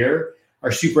their year,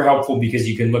 are super helpful because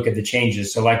you can look at the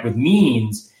changes. So like with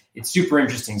Means, it's super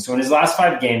interesting. So in his last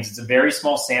 5 games, it's a very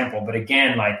small sample, but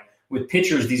again, like with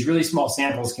pitchers, these really small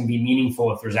samples can be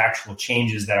meaningful if there's actual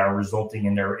changes that are resulting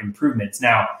in their improvements.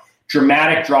 Now,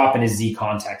 dramatic drop in his Z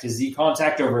contact. His Z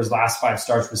contact over his last 5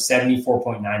 starts was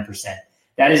 74.9%.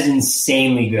 That is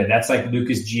insanely good. That's like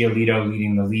Lucas Giolito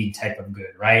leading the league type of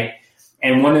good, right?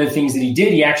 And one of the things that he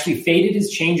did, he actually faded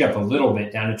his changeup a little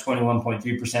bit down to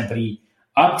 21.3%, but he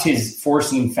upped his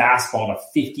four-seam fastball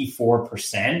to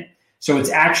 54%. So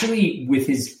it's actually with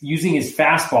his using his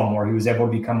fastball more, he was able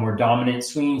to become more dominant.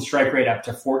 Swinging strike rate up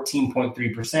to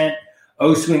 14.3%.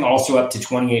 O-swing also up to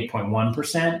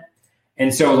 28.1%.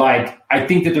 And so, like, I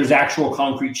think that there's actual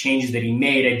concrete changes that he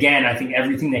made. Again, I think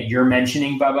everything that you're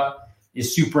mentioning, Bubba,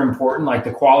 is super important. Like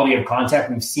the quality of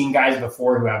contact. We've seen guys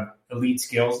before who have elite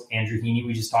skills. Andrew Heaney,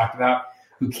 we just talked about,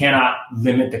 who cannot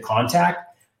limit the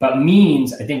contact. But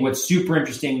Means, I think what's super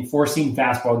interesting, four-seam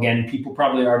fastball, again, people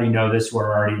probably already know this who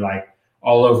are already like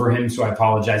all over him. So I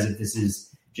apologize if this is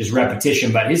just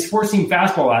repetition. But his four-seam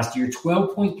fastball last year,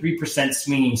 12.3%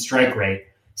 swinging strike rate,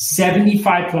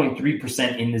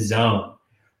 75.3% in the zone,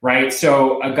 right?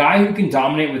 So a guy who can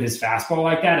dominate with his fastball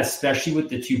like that, especially with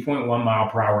the 2.1 mile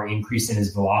per hour increase in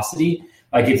his velocity,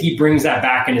 like if he brings that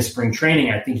back into spring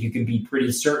training, I think you can be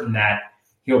pretty certain that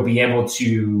he'll be able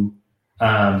to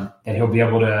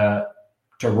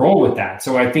roll with that.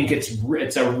 So I think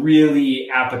it's a really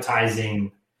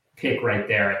appetizing pick right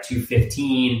there at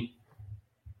 215.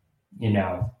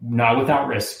 Not without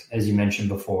risk, as you mentioned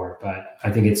before, but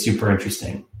I think it's super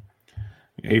interesting.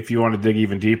 If you want to dig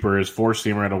even deeper, his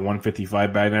four-seamer at a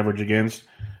 155 batting average against,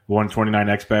 129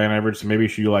 X batting average, so maybe you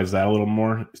should utilize that a little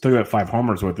more. Still got 5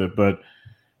 homers with it, but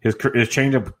his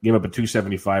changeup gave up a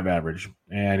 275 average,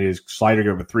 and his slider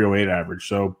gave up a 308 average.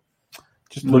 So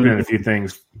just looking at a few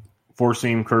things,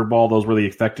 four-seam, curveball, those were the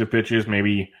effective pitches.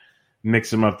 Maybe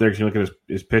mix them up there because you look at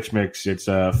his pitch mix. It's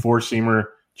a four-seamer,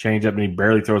 changeup, and he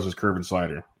barely throws his curve and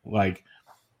slider. Like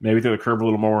maybe throw the curve a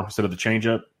little more instead of the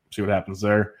changeup, see what happens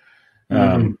there.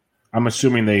 I'm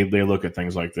assuming they look at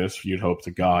things like this. You'd hope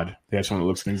to God they have someone that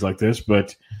looks at things like this,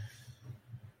 but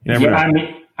you never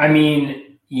know.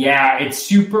 It's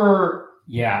super.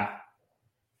 Yeah,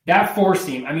 that four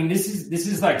seam. I mean, this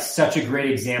is like such a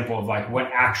great example of like what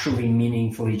actually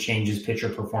meaningfully changes pitcher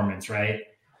performance, right?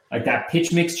 Like that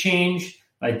pitch mix change,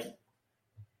 like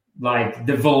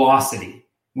the velocity.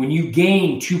 When you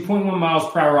gain 2.1 miles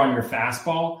per hour on your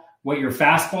fastball, what your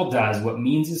fastball does, what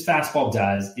means his fastball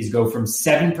does, is go from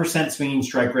 7% swinging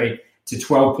strike rate to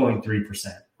 12.3%,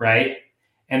 right?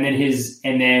 And then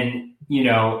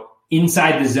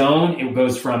inside the zone, it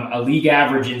goes from a league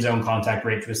average in-zone contact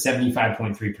rate to a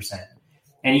 75.3%.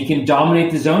 And he can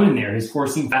dominate the zone in there. His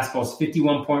four-seam fastball is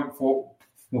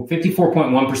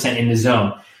 54.1% in the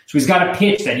zone. So he's got a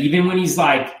pitch that even when he's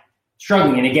like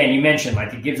struggling, and again, you mentioned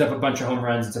like it gives up a bunch of home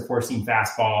runs, it's a four-seam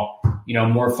fastball,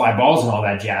 more fly balls and all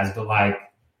that jazz, but like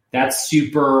it's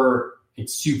super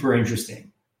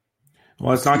interesting.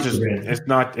 Well, it's not just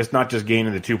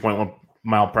gaining the 2.1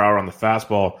 mile per hour on the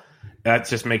fastball. That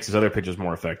just makes his other pitches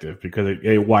more effective because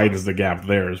it widens the gap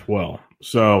there as well.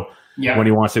 So when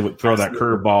he wants to throw that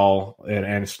curveball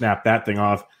and snap that thing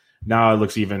off, now it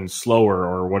looks even slower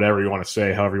or whatever you want to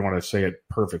say, however you want to say it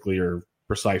perfectly or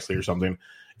precisely or something.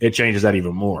 It changes that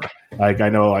even more. Like I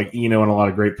know, like and a lot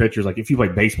of great pitchers. Like if you play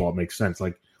baseball, it makes sense.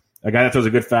 Like a guy that throws a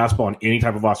good fastball on any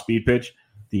type of off-speed pitch,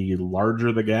 the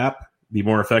larger the gap, the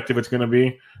more effective it's going to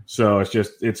be. So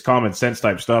it's common sense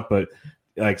type stuff. But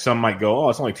like some might go,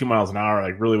 oh, it's only 2 miles an hour.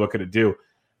 Like really, what could it do?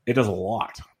 It does a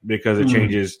lot because it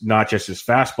changes not just his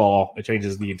fastball. It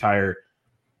changes the entire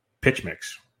pitch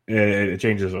mix. It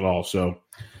changes it all. So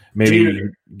maybe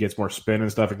it gets more spin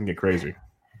and stuff. It can get crazy.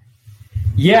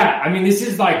 Yeah, I mean,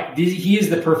 he is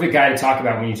the perfect guy to talk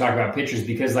about when you talk about pitchers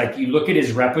because, like, you look at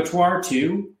his repertoire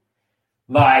too.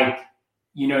 Like,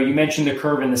 you mentioned the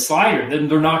curve and the slider.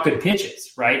 They're not good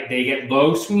pitches, right? They get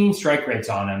low swinging strike rates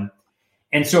on him.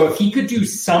 And so if he could do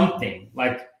something,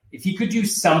 in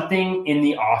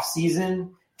the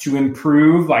offseason to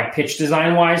improve, like pitch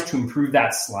design-wise, to improve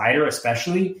that slider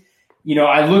especially,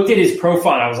 I looked at his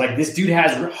profile and I was like, this dude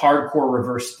has hardcore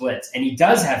reverse splits. And he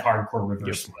does have hardcore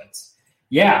reverse splits.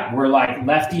 Yeah, where like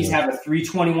lefties have a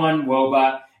 321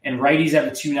 WOBA and righties have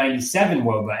a 297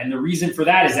 WOBA, and the reason for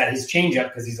that is that his changeup,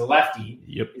 because he's a lefty,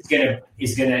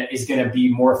 is gonna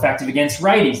be more effective against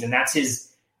righties, and that's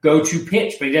his go-to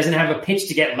pitch. But he doesn't have a pitch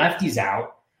to get lefties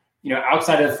out,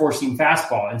 outside of the four-seam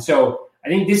fastball. And so I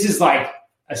think this is like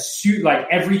like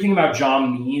everything about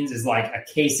John Means is like a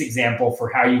case example for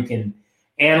how you can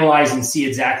analyze and see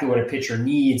exactly what a pitcher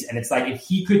needs. And it's like if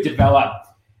he could develop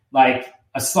like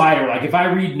a slider, like if I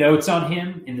read notes on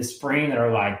him in the spring that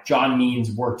are like John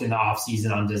Means worked in the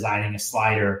offseason on designing a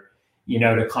slider,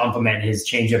 to complement his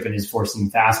changeup and his four-seam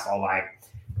fastball, like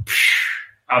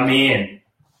I'm in.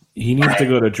 He needs to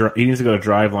go to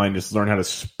Driveline just to learn how to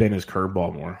spin his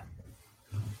curveball more.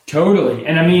 Totally,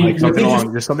 and I mean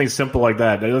just something simple like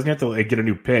that. It doesn't have to get a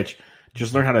new pitch.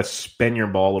 Just learn how to spin your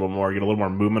ball a little more, get a little more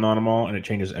movement on them all, and it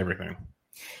changes everything.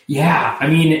 Yeah, I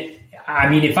mean,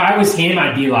 if I was him,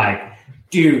 I'd be like,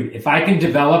 dude, if I can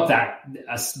develop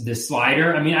the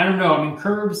slider, I mean, I don't know. I mean,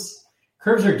 curves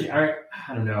are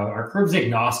I don't know. Are curves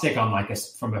agnostic on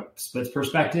from a splits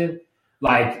perspective?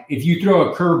 Like if you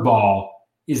throw a curveball,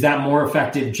 is that more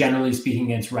effective generally speaking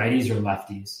against righties or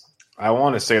lefties? I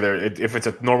want to say if it's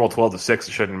a normal 12-6, it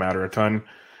shouldn't matter a ton.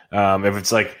 If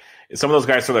it's like some of those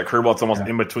guys throw that curveball, it's almost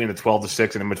in between the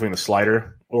 12-6 and in between the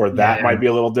slider, or that might be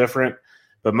a little different.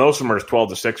 But most of them are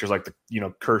 12-6ers, like the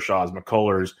Kershaw's,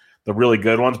 McCullers, the really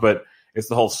good ones, but it's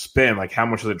the whole spin. Like, how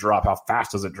much does it drop? How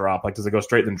fast does it drop? Like, does it go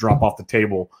straight and then drop off the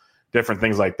table? different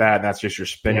things like that. And that's just your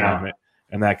spin on it.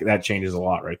 And that changes a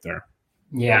lot right there.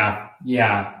 Yeah.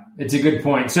 It's a good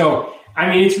point. So, I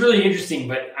mean, it's really interesting,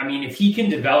 but I mean, if he can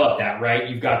develop that, right,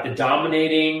 you've got the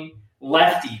dominating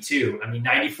lefty too. I mean,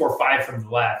 94.5 from the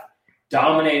left,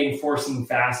 dominating, forcing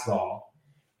fastball.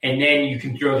 And then you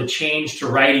can throw the change to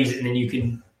righties, and then you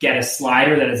can get a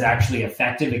slider that is actually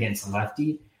effective against a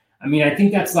lefty. I mean, I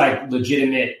think that's like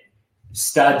legitimate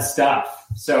stud stuff.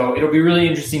 So it'll be really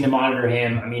interesting to monitor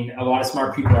him. I mean, a lot of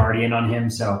smart people are already in on him,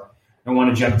 so I don't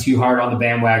want to jump too hard on the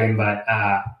bandwagon, but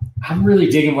I'm really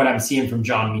digging what I'm seeing from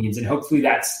John Means, and hopefully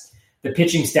that's the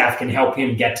pitching staff can help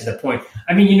him get to the point.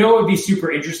 I mean, what would be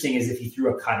super interesting is if he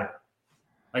threw a cutter.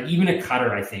 Like even a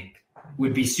cutter, I think,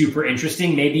 would be super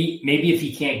interesting. Maybe if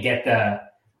he can't get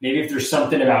maybe if there's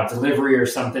something about delivery or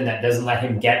something that doesn't let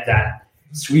him get that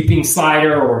sweeping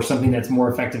slider or something that's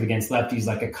more effective against lefties,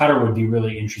 like a cutter would be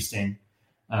really interesting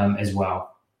as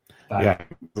well. But,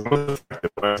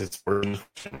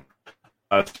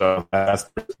 so that's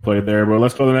played there. But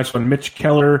let's go to the next one. Mitch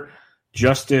Keller,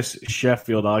 Justice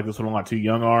Sheffield. I like this one a lot too.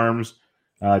 Young arms.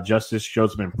 Justice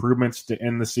showed some improvements to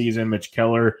end the season. Mitch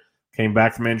Keller came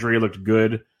back from injury, looked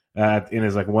good in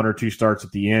his like one or two starts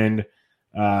at the end.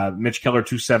 Mitch Keller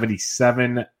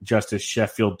 277, Justice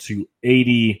Sheffield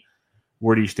 280.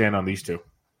 Where do you stand on these two?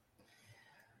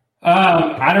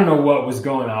 I don't know what was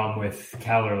going on with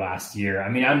Keller last year. I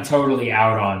mean, I'm totally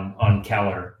out on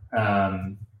Keller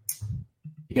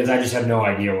because I just have no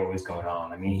idea what was going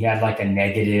on. I mean, he had like a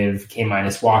negative K-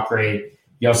 walk rate.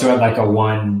 He also had like a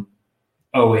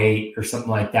 108 or something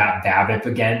like that BABIP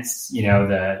against,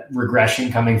 the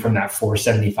regression coming from that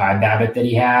 475 BABIP that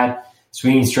he had.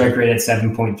 Swinging strike rate at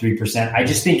 7.3%. I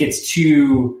just think it's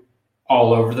too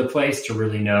all over the place to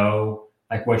really know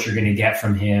like what you're going to get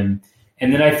from him.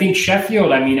 And then I think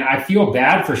Sheffield, I mean, I feel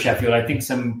bad for Sheffield. I think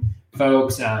some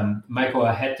folks, Michael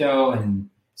Aheto and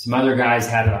some other guys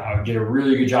did a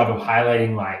really good job of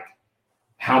highlighting like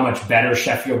how much better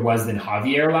Sheffield was than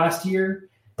Javier last year.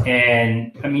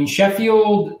 And I mean,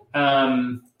 Sheffield,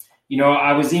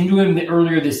 I was into him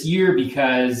earlier this year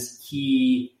because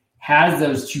he has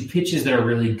those two pitches that are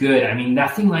really good. I mean,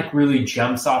 nothing like really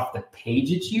jumps off the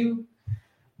page at you,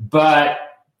 but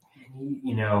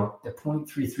the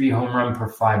 .33 home run per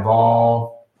fly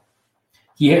ball,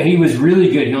 he was really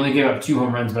good. He only gave up 2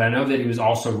 home runs, but I know that he was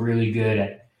also really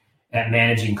good at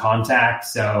managing contact.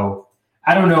 So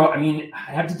I don't know. I mean,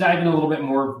 I have to dive in a little bit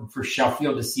more for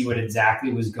Sheffield to see what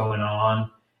exactly was going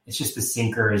on. It's just the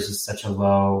sinker is just such a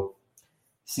low.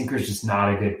 Sinker is just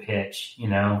not a good pitch,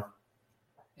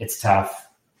 It's tough.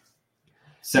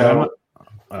 So,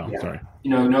 sorry.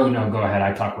 No, go ahead.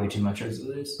 I talk way too much as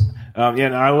it is.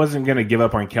 I wasn't going to give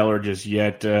up on Keller just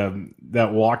yet.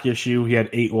 That walk issue, he had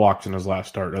 8 walks in his last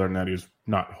start. Other than that, he was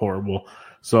not horrible.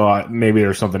 So maybe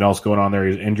there's something else going on there.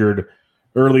 He's injured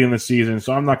early in the season,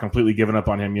 so I'm not completely giving up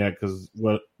on him yet because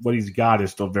what he's got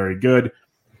is still very good.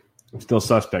 Still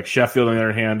suspect. Sheffield, on the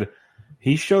other hand,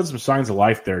 he showed some signs of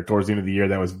life there towards the end of the year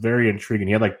that was very intriguing.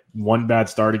 He had like one bad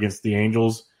start against the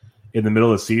Angels in the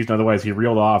middle of the season. Otherwise, he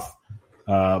reeled off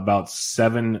about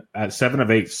 7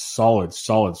 of 8 solid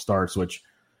starts, which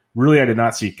really I did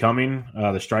not see coming.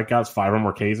 The strikeouts, 5 or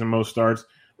more Ks in most starts.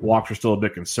 Walks are still a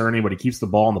bit concerning, but he keeps the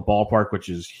ball in the ballpark, which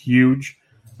is huge.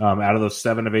 Out of those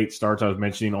 7 of 8 starts I was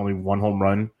mentioning, only 1 home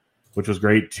run, which was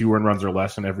great. 2 earned runs or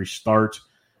less in every start.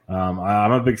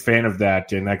 I'm a big fan of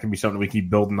that, and that can be something we keep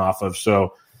building off of.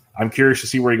 So I'm curious to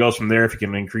see where he goes from there. If he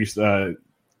can increase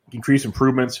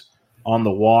improvements on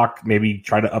the walk, maybe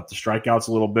try to up the strikeouts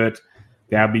a little bit,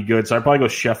 that'd be good. So I'd probably go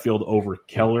Sheffield over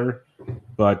Keller,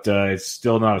 but it's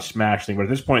still not a smash thing. But at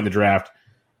this point in the draft,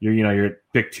 you're at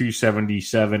pick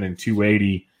 277 and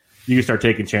 280. You can start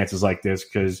taking chances like this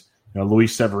because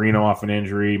Luis Severino off an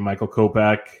injury, Michael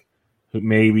Kopech,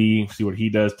 maybe see what he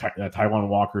does, Taiwan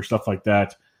Walker, stuff like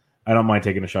that. I don't mind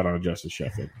taking a shot on a Justice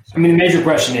Sheffield. So. I mean, the major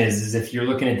question is if you're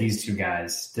looking at these two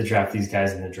guys to draft these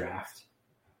guys in the draft,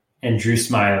 and Drew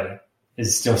Smiley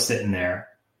is still sitting there,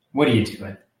 what are you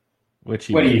doing? What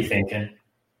are you thinking?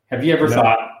 Have you ever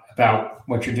thought about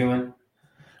what you're doing?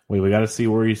 We got to see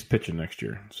where he's pitching next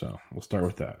year, so we'll start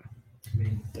with that. I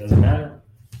mean, doesn't matter.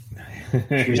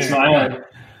 Drew Smiley.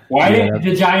 Why didn't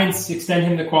the Giants extend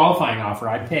him the qualifying offer?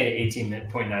 I'd pay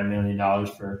 $18.9 million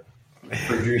for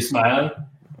Drew Smiley.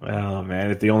 Oh,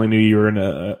 man, if they only knew you were in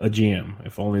a GM.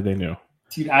 If only they knew.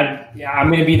 Dude, I'm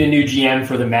going to be the new GM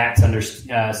for the Mets under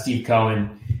Steve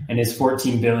Cohen and his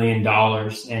 $14 billion.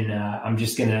 And I'm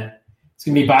just going to – it's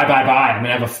going to be buy. I'm going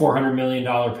to have a $400 million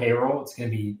payroll. It's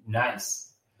going to be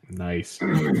nice. Nice.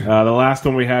 The last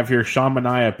one we have here, Sean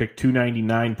Manaea, pick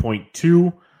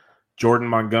 299.2. Jordan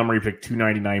Montgomery picked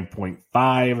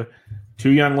 299.5. Two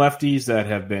young lefties that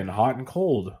have been hot and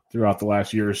cold throughout the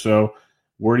last year or so.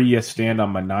 Where do you stand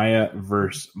on Manaea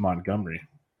versus Montgomery?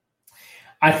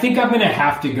 I think I'm going to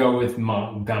have to go with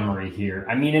Montgomery here.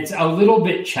 I mean, it's a little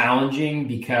bit challenging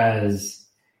because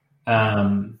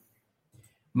Manaea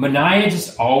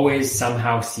just always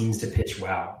somehow seems to pitch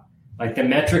well. Like the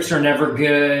metrics are never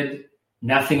good.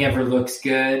 Nothing ever looks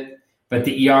good, but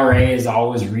the ERA is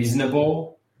always reasonable.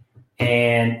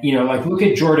 And, like look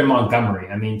at Jordan Montgomery.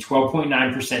 I mean,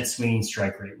 12.9% swinging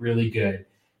strike rate, really good.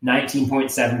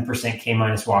 19.7% K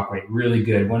minus walk rate, really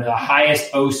good. One of the highest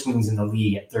O swings in the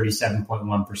league at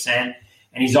 37.1%. And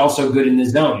he's also good in the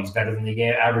zone. He's better than the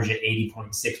game average at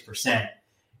 80.6%.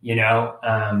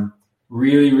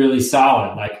 Really, really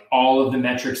solid. Like all of the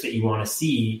metrics that you want to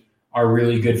see are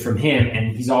really good from him.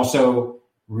 And he's also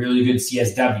really good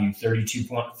CSW,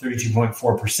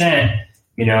 32.4%.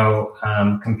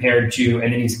 Compared to,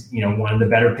 and then he's, one of the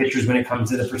better pitchers when it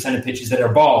comes to the percent of pitches that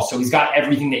are balls. So he's got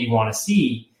everything that you want to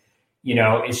see.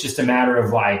 It's just a matter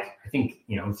of I think,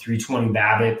 320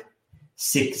 BABIP,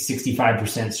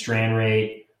 65% strand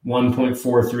rate,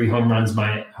 1.43 home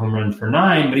runs per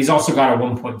nine, but he's also got a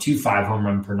 1.25 home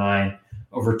run per nine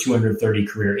over 230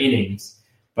 career innings.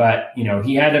 But,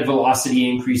 he had a velocity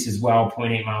increase as well,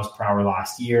 0.8 miles per hour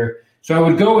last year. So I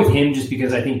would go with him just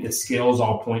because I think the skills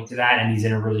all point to that, and he's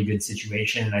in a really good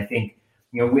situation. And I think,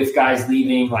 with guys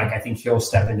leaving, I think he'll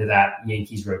step into that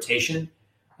Yankees rotation.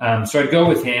 So I'd go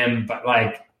with him. But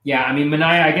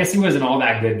Manaea, I guess he wasn't all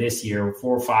that good this year,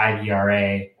 4.5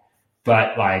 ERA,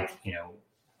 but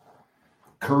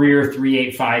career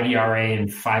 3.85 ERA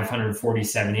and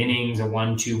 547 innings, a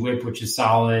 1.2 WHIP, which is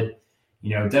solid.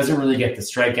 Doesn't really get the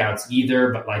strikeouts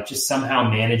either, but just somehow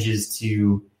manages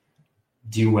to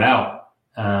do well.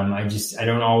 I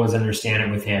don't always understand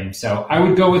it with him. So I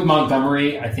would go with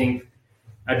Montgomery. I think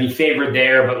I'd be favored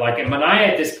there, but Manaea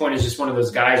at this point is just one of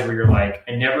those guys where you're I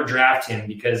never draft him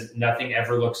because nothing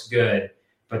ever looks good.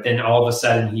 But then all of a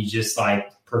sudden he just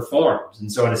performs.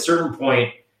 And so at a certain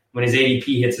point when his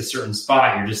ADP hits a certain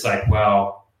spot, you're just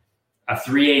well, a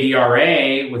 3.80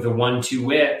 ERA with a 1.2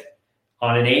 WHIP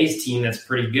on an A's team that's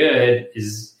pretty good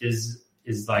is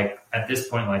at this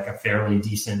point a fairly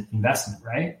decent investment,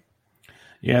 right?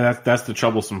 Yeah, that's the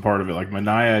troublesome part of it.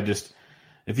 Manaea just,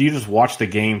 if you just watch the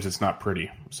games, it's not pretty.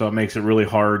 So it makes it really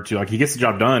hard to he gets the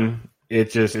job done.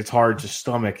 It's hard to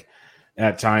stomach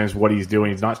at times what he's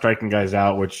doing. He's not striking guys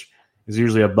out, which is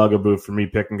usually a bugaboo for me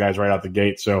picking guys right out the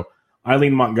gate. So I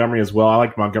lean Montgomery as well. I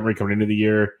like Montgomery coming into the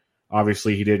year.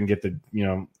 Obviously, he didn't get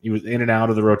he was in and out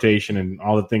of the rotation and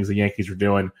all the things the Yankees were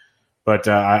doing. But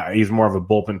he's more of a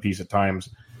bullpen piece at times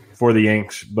for the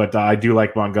Yanks. But I do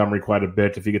like Montgomery quite a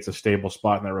bit. If he gets a stable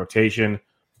spot in that rotation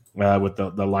with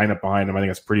the lineup behind him, I think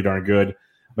that's pretty darn good.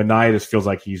 Manaea just feels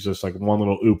like he's just one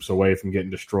little oops away from getting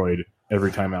destroyed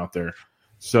every time out there.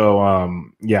 So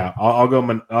I'll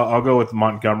go with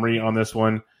Montgomery on this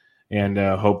one, and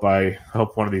hope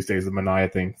one of these days the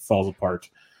Manaea thing falls apart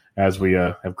as we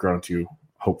have grown to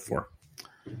hope for.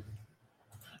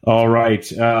 All right,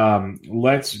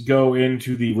 let's go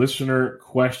into the listener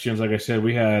questions. Like I said,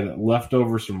 we had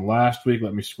leftovers from last week.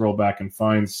 Let me scroll back and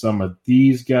find some of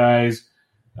these guys.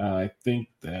 I think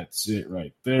that's it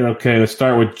right there. Okay, let's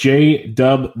start with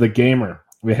J-Dub the Gamer.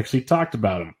 We actually talked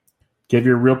about him. Give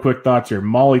your real quick thoughts here.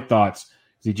 Molly thoughts.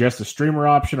 Is he just a streamer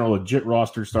option or legit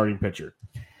roster starting pitcher?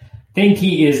 I think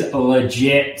he is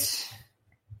legit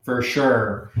for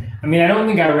sure. I mean, I don't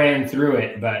think I ran through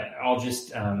it, but I'll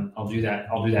just I'll do that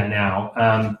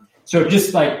now. So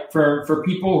just for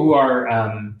people who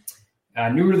are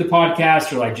newer to the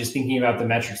podcast or just thinking about the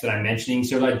metrics that I'm mentioning.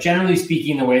 So generally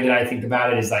speaking, the way that I think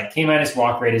about it is K minus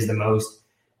walk rate is the most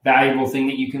valuable thing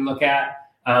that you can look at.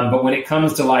 But when it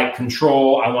comes to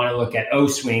control, I want to look at O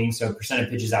swing. So percent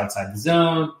of pitches outside the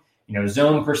zone,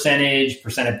 zone percentage,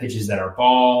 percent of pitches that are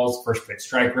balls, first pitch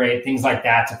strike rate, things like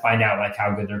that to find out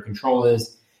how good their control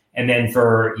is. And then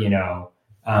for,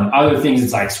 other things,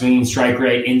 it's swinging strike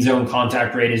rate, in zone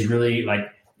contact rate is really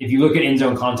if you look at in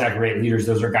zone contact rate leaders,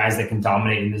 those are guys that can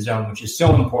dominate in the zone, which is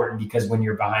so important because when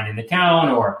you're behind in the count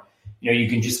or, you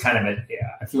can just kind of,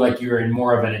 I feel like you're in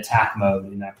more of an attack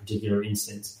mode in that particular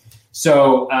instance.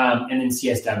 So, and then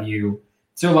CSW.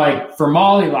 So for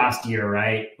Molly last year,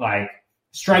 right?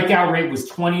 Strikeout rate was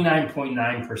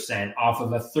 29.9% off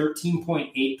of a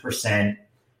 13.8%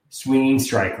 swinging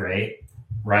strike rate,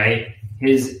 right?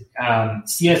 His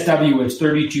CSW was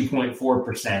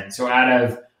 32.4%. So out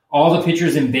of all the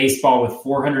pitchers in baseball with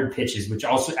 400 pitches, which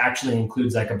also actually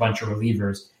includes a bunch of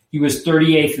relievers, he was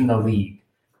 38th in the league.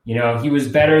 He was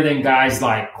better than guys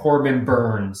like Corbin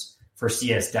Burns for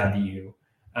CSW,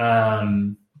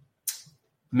 Max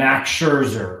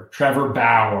Scherzer, Trevor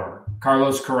Bauer,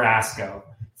 Carlos Carrasco,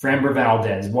 Framber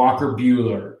Valdez, Walker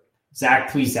Buehler,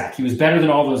 Zach Plesac. He was better than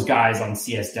all those guys on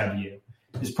CSW.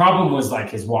 His problem was like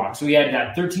his walk. So he had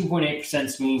that 13.8%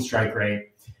 swinging strike rate.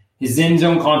 His in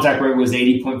zone contact rate was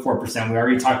 80.4%. We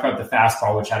already talked about the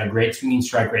fastball, which had a great swinging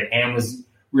strike rate and was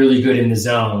really good in the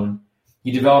zone.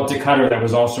 He developed a cutter that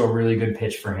was also a really good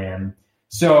pitch for him.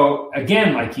 So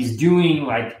again, like he's doing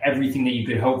like everything that you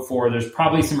could hope for. There's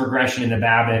probably some regression in the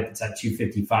BABIP. It's at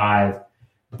 255,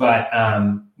 but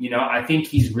I think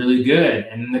he's really good.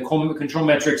 And the control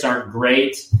metrics aren't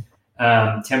great.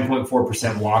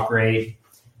 10.4% walk rate.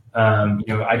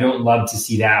 I don't love to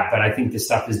see that, but I think this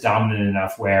stuff is dominant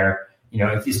enough where,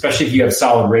 especially if you have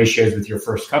solid ratios with your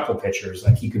first couple pitchers,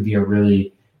 like he could be a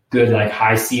really good, like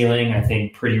high ceiling, I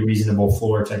think pretty reasonable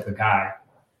floor type of guy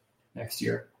next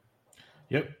year.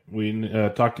 Yep, we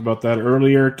talked about that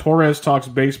earlier. Torres talks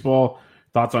baseball.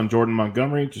 Thoughts on Jordan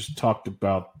Montgomery? Just talked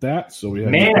about that. So we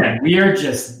have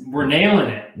we're nailing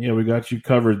it. Yeah, we got you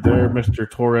covered there. Mr.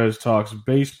 Torres talks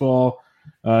baseball.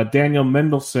 Daniel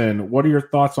Mendelson, what are your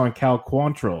thoughts on Cal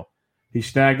Quantrill? He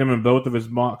snagged him in both of his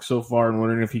mocks so far, and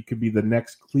wondering if he could be the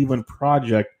next Cleveland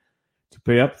project to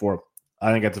pay up for.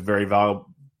 I think that's a very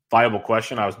viable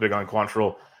question. I was big on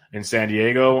Quantrill in San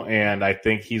Diego, and I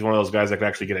think he's one of those guys that could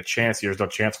actually get a chance. There's no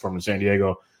chance for him in San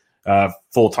Diego,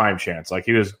 full-time chance. Like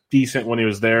he was decent when he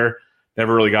was there,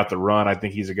 never really got the run. I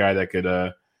think he's a guy that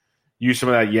could use some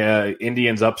of that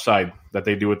Indians upside that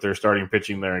they do with their starting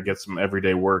pitching there and get some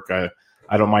everyday work. I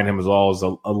don't mind him as all as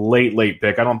a late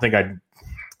pick. I don't think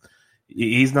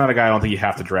he's not a guy I don't think you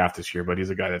have to draft this year, but he's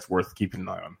a guy that's worth keeping an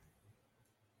eye on.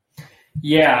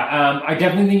 Yeah, I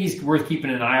definitely think he's worth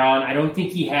keeping an eye on. I don't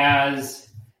think he has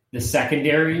the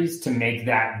secondaries to make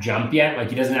that jump yet. Like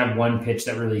he doesn't have one pitch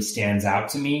that really stands out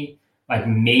to me. Like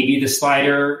maybe the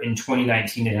slider in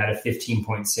 2019, it had a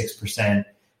 15.6%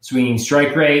 swinging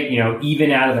strike rate,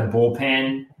 even out of the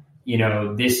bullpen,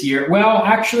 this year. Well,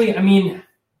 actually, I mean,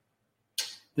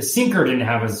 the sinker didn't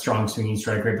have a strong swinging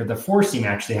strike rate, but the four seam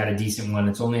actually had a decent one.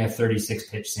 It's only a 36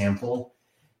 pitch sample.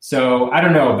 So I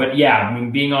don't know, but yeah, I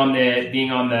mean, being on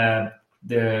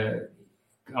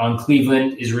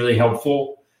Cleveland is really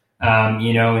helpful.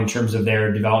 In terms of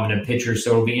their development of pitchers. So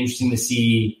it'll be interesting to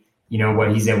see,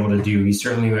 what he's able to do. He's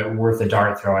certainly worth a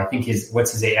dart throw. I think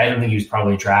what's his age? I don't think he was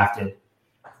probably drafted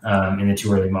in the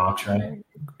too early mocks, right?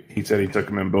 He said he took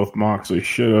him in both mocks, so he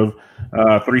should have.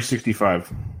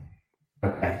 365.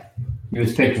 Okay. He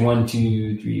was picked 1,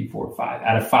 2, 3, 4, 5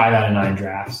 out of 9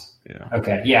 drafts. Yeah.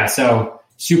 Okay. Yeah. So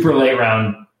super late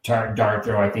round dart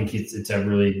throw. I think it's a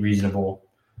really reasonable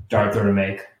dart throw to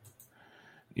make.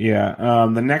 Yeah.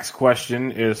 The next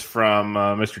question is from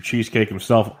Mr. Cheesecake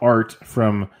himself, Art,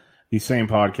 from the same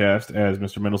podcast as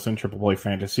Mr. Middleton, Triple Play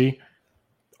Fantasy.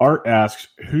 Art asks,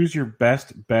 who's your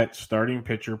best bet starting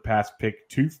pitcher past pick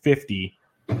 250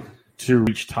 to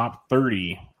reach top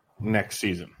 30 next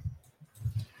season?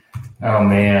 Oh,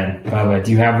 man. Bubba,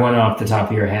 do you have one off the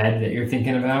top of your head that you're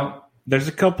thinking about? There's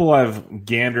a couple I've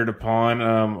gandered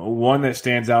upon. One that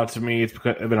stands out to me, it's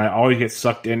because I always get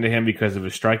sucked into him because of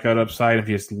his strikeout upside. If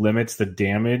he just limits the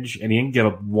damage, and he didn't give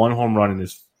up one home run in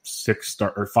his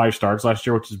 5 starts last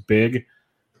year, which is big.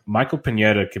 Michael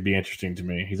Pineda could be interesting to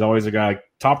me. He's always a guy,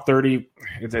 top 30,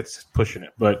 it's pushing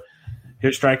it. But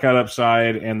his strikeout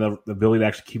upside and the ability to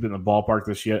actually keep it in the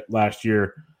ballpark last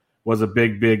year was a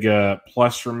big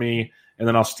plus for me. And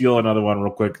then I'll steal another one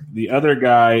real quick. The other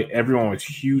guy, everyone was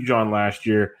huge on last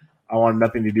year. I wanted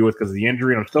nothing to do with because of the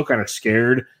injury, and I'm still kind of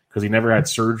scared because he never had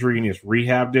surgery and he just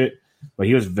rehabbed it. But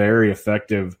he was very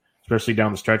effective, especially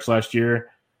down the stretch last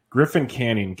year. Griffin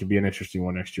Canning could be an interesting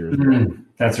one next year as well.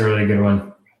 That's a really good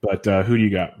one. But who do you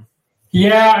got?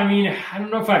 Yeah, I mean, I don't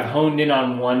know if I've honed in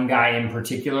on one guy in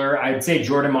particular. I'd say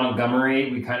Jordan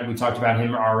Montgomery. We talked about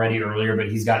him already earlier, but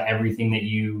he's got everything that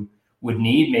you would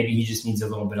need. Maybe he just needs a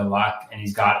little bit of luck, and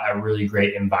he's got a really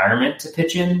great environment to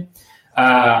pitch in.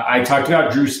 I talked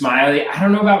about Drew Smiley. I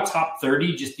don't know about top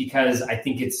 30 just because I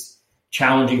think it's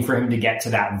challenging for him to get to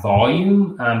that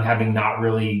volume, having not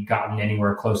really gotten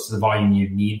anywhere close to the volume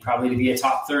you'd need probably to be a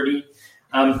top 30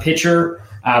 pitcher.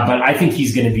 But I think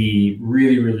he's going to be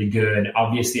really, really good.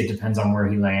 Obviously, it depends on where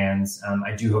he lands.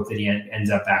 I do hope that he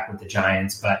ends up back with the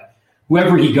Giants, but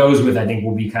whoever he goes with, I think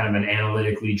will be kind of an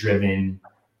analytically driven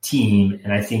team,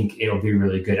 and I think it'll be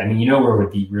really good. I mean, where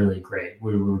would be really great,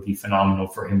 where would be phenomenal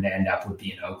for him to end up would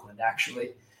be in Oakland,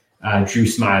 actually. Drew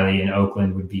Smiley in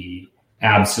Oakland would be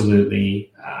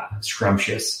absolutely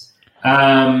scrumptious.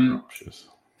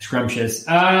 Scrumptious.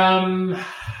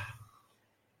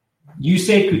 You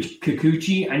say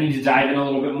Kikuchi. I need to dive in a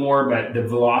little bit more, but the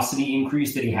velocity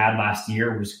increase that he had last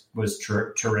year was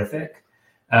terrific.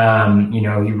 He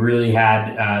really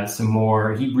had some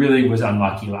more. He really was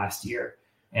unlucky last year,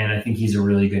 and I think he's a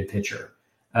really good pitcher.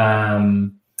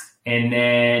 And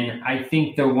then I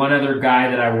think the one other guy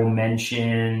that I will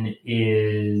mention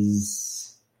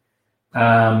is,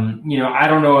 I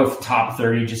don't know if top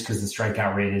 30 just because the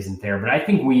strikeout rate isn't there, but I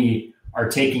think we are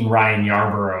taking Ryan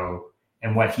Yarbrough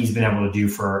and what he's been able to do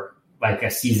for like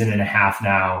a season and a half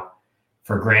now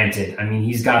for granted. I mean,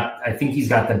 I think he's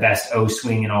got the best O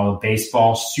swing in all of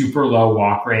baseball, super low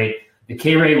walk rate. The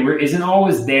K rate isn't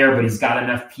always there, but he's got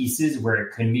enough pieces where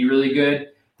it could be really good.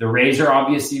 The Rays are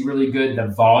obviously really good. The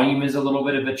volume is a little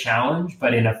bit of a challenge,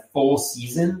 but in a full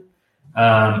season,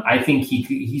 I think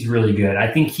he's really good.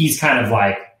 I think he's kind of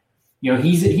like,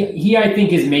 he I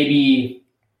think is maybe,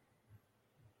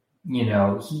 I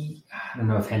don't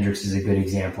know if Hendricks is a good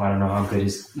example. I don't know how good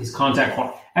his contact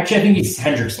quality. Actually, I think he's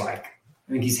Hendricks-like.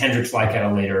 I think he's Hendricks-like at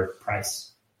a later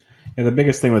price. Yeah, the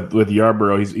biggest thing with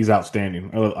Yarbrough, he's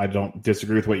outstanding. I don't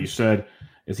disagree with what you said.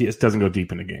 Is he just doesn't go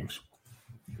deep into games.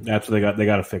 That's what they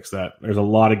got to fix that. There's a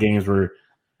lot of games where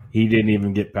he didn't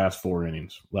even get past 4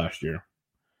 innings last year.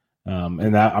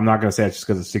 And that I'm not going to say it's just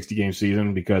because it's a 60-game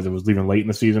season because it was leaving late in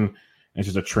the season. It's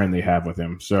just a trend they have with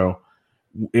him. So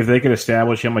if they could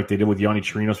establish him like they did with Yonny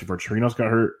Chirinos before Chirinos got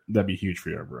hurt, that'd be huge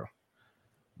for Yarbrough.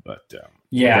 But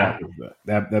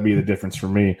that'd be the difference for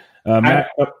me. Matt,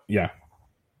 yeah.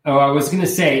 Oh, I was going to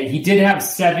say he did have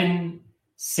seven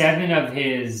of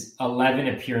his 11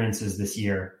 appearances this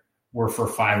year were for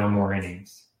 5 or more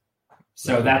innings.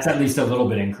 So that's at least a little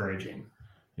bit encouraging.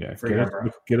 Yeah,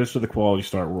 get us to the quality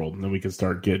start world, and then we can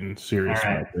start getting serious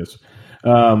about this.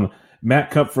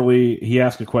 Matt Kupferly, he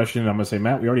asked a question. I'm going to say,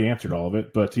 Matt, we already answered all of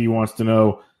it, but he wants to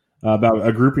know about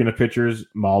a grouping of pitchers,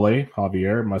 Male,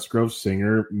 Javier, Musgrove,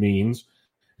 Singer, Means,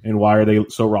 and why are they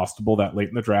so rosterable that late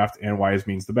in the draft, and why is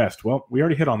Means the best? Well, we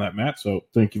already hit on that, Matt, so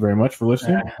thank you very much for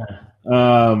listening.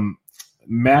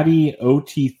 Maddie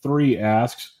OT3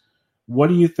 asks, what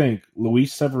do you think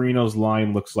Luis Severino's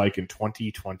line looks like in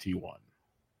 2021?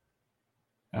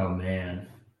 Oh, man.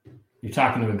 You're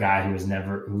talking to a guy who was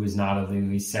not a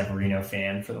Luis Severino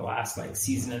fan for the last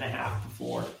season and a half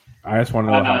before. I just want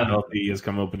to know how healthy he is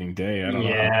come opening day. I don't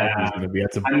know how healthy he's going to be.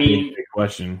 That's a big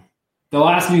question. The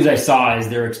last news I saw is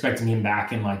they're expecting him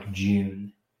back in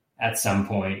June at some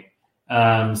point.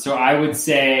 So I would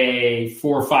say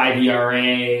 4.5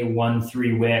 ERA,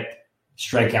 1.3 WHIP,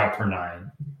 strikeout per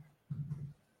 9.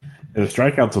 The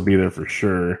strikeouts will be there for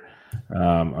sure.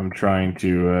 I'm trying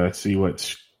to see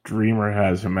what streamer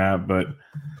has him at, but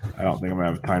I don't think I'm going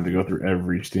to have time to go through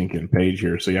every stinking page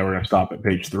here. So, yeah, we're going to stop at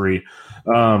page 3.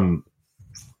 I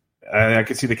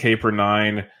can see the K per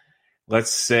 9.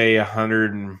 Let's say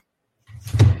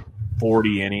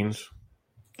 140 innings,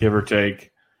 give or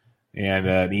take, and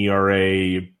an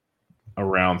ERA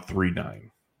around 3.9.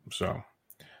 So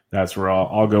that's where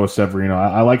I'll go with Severino.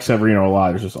 I like Severino a lot.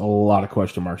 There's just a lot of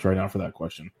question marks right now for that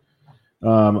question.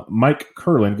 Mike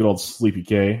Curlin, good old Sleepy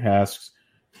K, asks,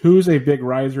 who's a big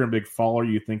riser and big faller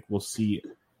you think we'll see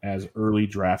as early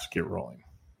drafts get rolling?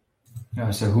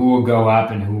 So who will go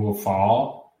up and who will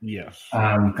fall? Yes.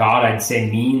 I'd say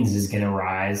Means is going to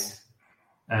rise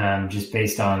just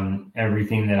based on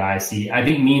everything that I see. I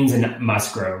think Means and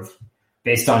Musgrove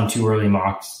based on 2 early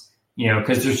mocks,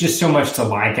 because there's just so much to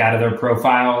like out of their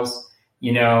profiles.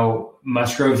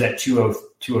 Musgrove's at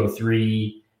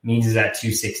 203, Means is at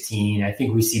 216. I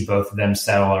think we see both of them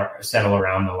settle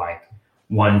around the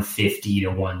 150 to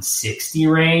 160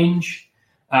 range.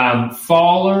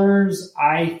 Fallers,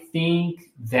 I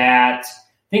think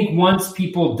once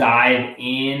people dive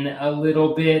in a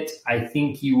little bit, I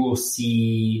think you will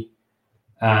see.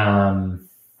 I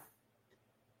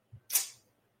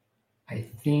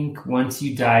think once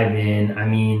you dive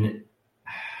in,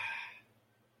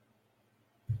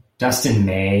 Dustin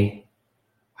May.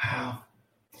 Wow.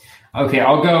 Okay,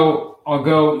 I'll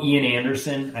go Ian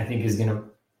Anderson. I think is gonna.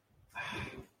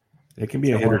 It can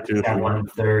be a hit or two. At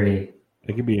 130.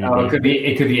 It could be.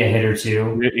 It could be a hit or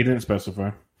two. He didn't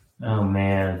specify. Oh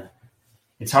man,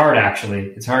 it's hard.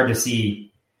 Actually, it's hard to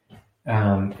see.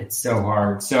 It's so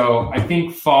hard. So I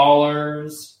think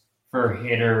fallers for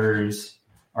hitters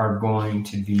are going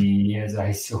to be, as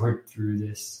I sort through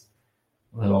this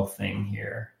little thing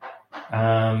here.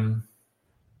 Man,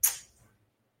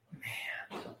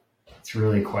 it's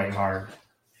really quite hard,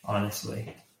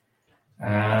 honestly.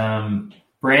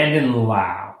 Brandon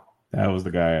Lau. That was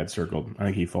the guy I had circled. I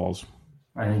think he falls.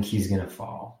 I think he's going to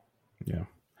fall. Yeah.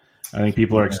 I think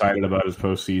people are excited about his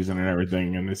postseason and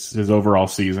everything and his overall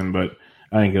season, but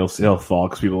I think he'll fall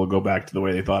because people will go back to the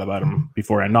way they thought about him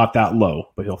before, and not that low,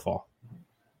 but he'll fall.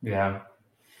 Yeah,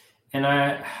 and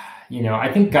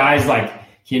I think guys like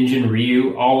Hyunjin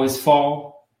Ryu always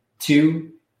fall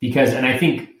too, because, and I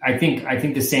think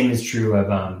the same is true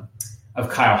of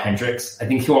Kyle Hendricks. I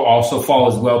think he'll also fall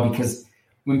as well, because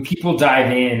when people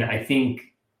dive in, I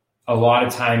think a lot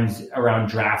of times around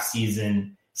draft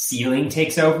season, ceiling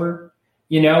takes over.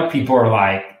 People are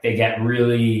like, they get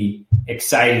really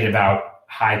excited about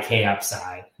high K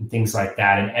upside and things like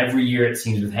that. And every year it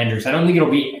seems with Hendricks, I don't think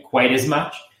it'll be quite as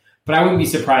much, but I wouldn't be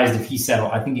surprised if he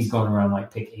settled. I think he's going around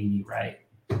like pick 80, right?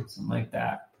 Something like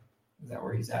that. Is that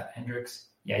where he's at, Hendricks?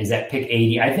 Yeah, he's at pick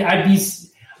 80.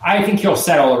 I think he'll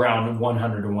settle around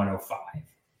 100 to 105.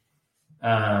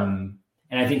 And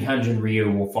I think Hyunjin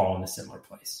Ryu will fall in a similar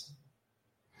place.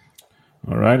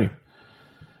 All righty.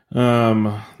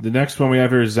 The next one we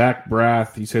have here is Zach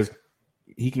Brath. He says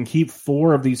he can keep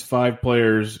 4 of these 5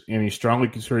 players, and he's strongly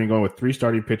considering going with 3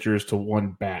 starting pitchers to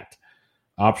 1 bat.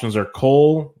 Options are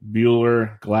Cole,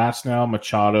 Buehler, Glasnow,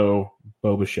 Machado,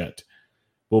 Bo Bichette.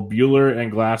 Will Buehler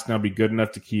and Glasnow be good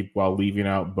enough to keep while leaving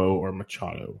out Bo or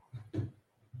Machado?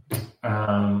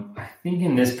 I think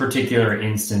in this particular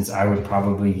instance, I would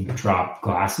probably drop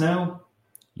Glasnow.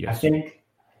 Yes. I think.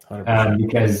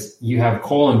 Because you have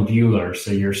Cole and Buehler,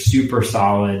 so you're super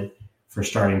solid for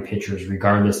starting pitchers,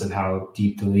 regardless of how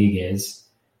deep the league is.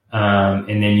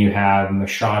 And then you have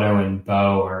Machado and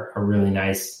Bo are a really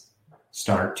nice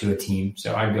start to a team.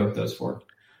 So I'd go with those 4.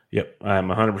 Yep, I'm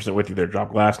 100% with you there.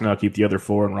 Drop Glasnow, keep the other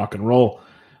 4, and rock and roll.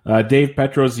 Dave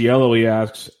Petroziello, he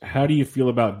asks, how do you feel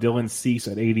about Dylan Cease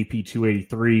at ADP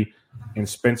 283 and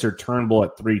Spencer Turnbull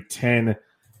at 310? I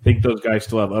think those guys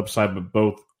still have upside, but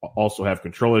both also have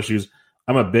control issues.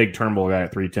 I'm a big Turnbull guy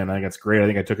at 310. I think that's great. I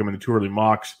think I took him in the 2 early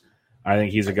mocks. I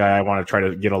think he's a guy I want to try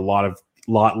to get a lot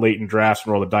late in drafts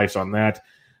and roll the dice on that.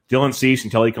 Dylan Cease,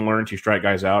 until he can learn to strike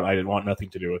guys out, I didn't want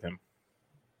nothing to do with him.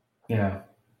 Yeah.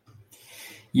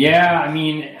 I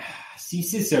mean,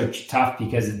 Cease is so tough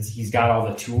because he's got all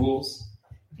the tools.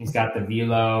 He's got the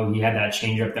velo. He had that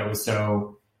changeup that was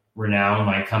so renowned,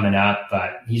 like coming up,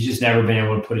 but he's just never been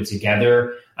able to put it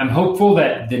together. I'm hopeful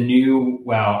that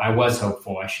I was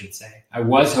hopeful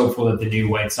that the new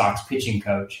White Sox pitching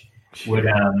coach would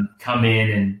come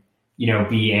in and,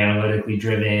 be analytically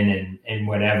driven and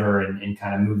whatever, and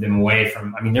kind of move them away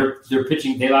from, their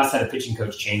pitching, they last had a pitching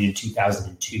coach change in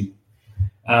 2002.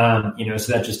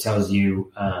 So that just tells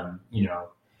you, and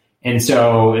they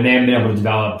haven't been able to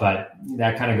develop, but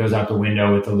that kind of goes out the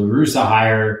window with the La Russa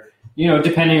hire,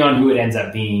 depending on who it ends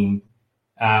up being.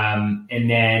 And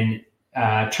then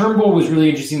Turnbull was really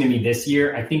interesting to me this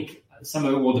year. I think some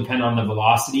of it will depend on the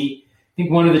velocity. I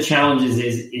think one of the challenges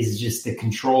is just the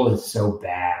control is so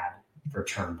bad for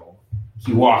Turnbull.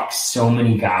 He walks so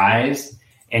many guys,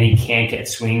 and he can't get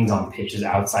swings on pitches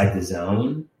outside the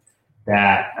zone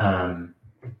that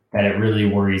it really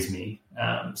worries me.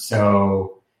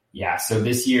 So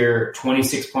this year,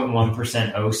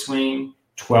 26.1% O swing,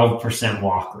 12%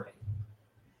 walk rate.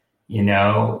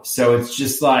 So it's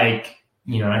just like,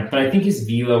 but I think his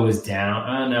velo was down.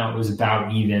 I don't know. It was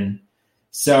about even.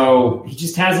 So he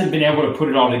just hasn't been able to put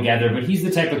it all together, but he's the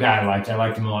type of guy I liked. I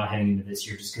liked him a lot heading into this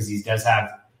year just because he does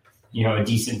have, a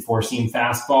decent 4-seam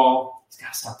fastball. He's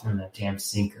got to stop throwing that damn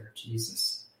sinker.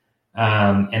 Jesus.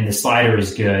 And the slider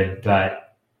is good,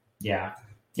 but yeah.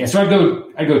 So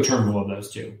I'd go Turnbull of those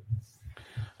 2.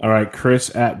 All right.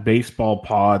 Chris at Baseball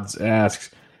Pods asks,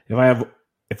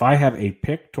 if I have a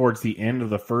pick towards the end of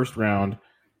the first round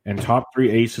and top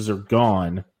 3 aces are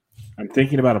gone, I'm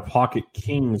thinking about a pocket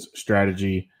kings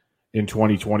strategy in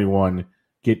 2021.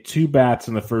 Get 2 bats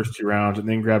in the first 2 rounds and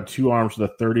then grab 2 arms with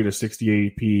a 30 to 60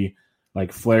 ADP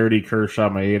like Flaherty, Kershaw,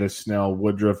 Maeda, Snell,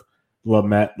 Woodruff,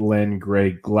 Lamet, Lynn,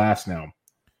 Gray, Glasnow.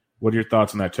 What are your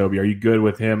thoughts on that, Toby? Are you good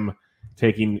with him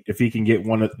taking, if he can get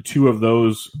two of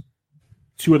those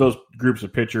groups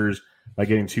of pitchers by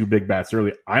getting 2 big bats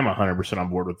early? I'm 100% on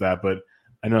board with that, but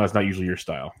I know that's not usually your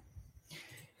style.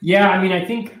 Yeah, I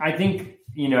think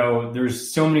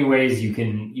there's so many ways you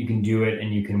can do it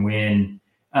and you can win.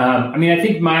 I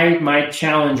think my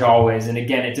challenge always, and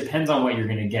again, it depends on what you're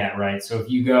going to get, right? So if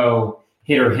you go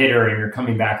hitter and you're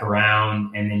coming back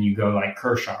around, and then you go like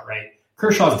Kershaw, right?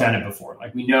 Kershaw's done it before.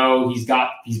 Like we know he's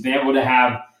been able to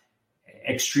have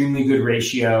extremely good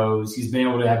ratios. He's been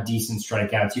able to have decent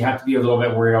strikeouts. You have to be a little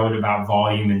bit worried about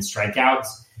volume and strikeouts,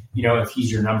 if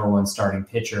he's your number 1 starting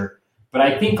pitcher. But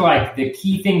I think like the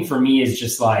key thing for me is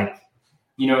just like,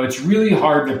 it's really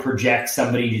hard to project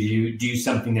somebody to do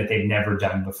something that they've never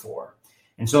done before.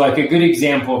 And so like a good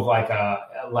example of like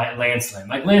a Lance Lynn.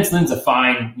 Like Lance Lynn's a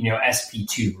fine,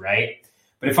 SP2, right?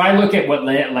 But if I look at what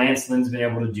Lance Lynn's been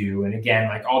able to do, and again,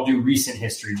 like I'll do recent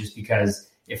history just because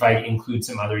if I include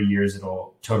some other years,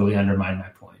 it'll totally undermine my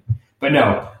point. But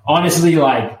no, honestly,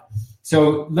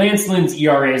 so Lance Lynn's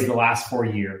ERA is the last 4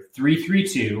 years: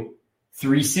 3.32,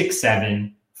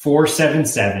 3.67,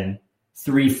 4.77,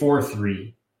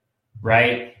 3.43.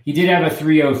 Right? He did have a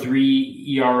 3.03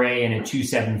 ERA and a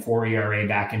 2.74 ERA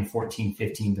back in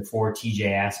 14-15 before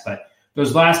TJS, but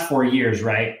those last 4 years,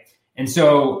 right? And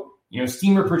so,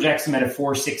 Steamer projects him at a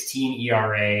 4.16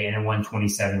 ERA and a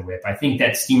 1.27 WHIP. I think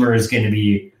that Steamer is going to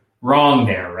be wrong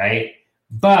there, right?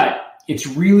 But it's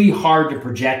really hard to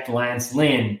project Lance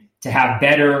Lynn to have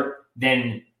better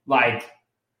than a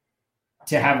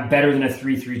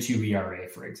 3.32 ERA,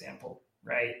 for example,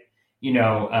 right?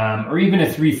 Or even a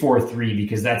 3.43,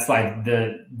 because that's like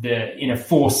the in a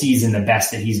full season, the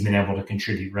best that he's been able to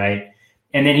contribute, right?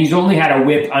 And then he's only had a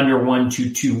WHIP under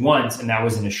 1.22 once, and that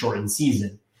was in a shortened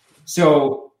season.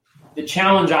 So the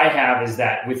challenge I have is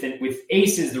that with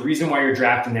aces, the reason why you're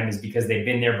drafting them is because they've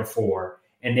been there before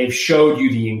and they've showed you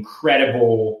the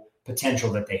incredible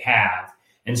potential that they have.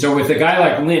 And so with a guy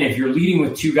like Lynn, if you're leading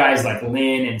with two guys like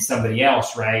Lynn and somebody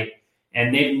else, right,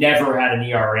 and they've never had an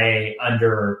ERA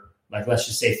under, like, let's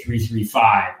just say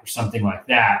 3.35 or something like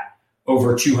that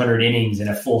over 200 innings in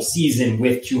a full season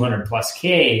with 200 plus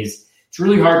Ks, it's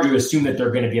really hard to assume that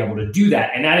they're going to be able to do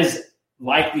that. And that is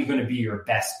likely going to be your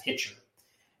best pitcher.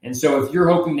 And so if you're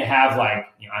hoping to have like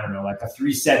a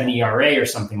 3.7 ERA or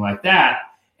something like that,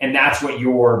 and that's what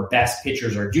your best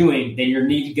pitchers are doing, then you're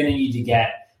going to need to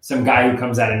get some guy who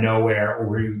comes out of nowhere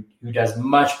or who does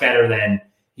much better than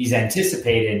he's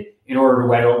anticipated in order to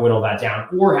whittle that down,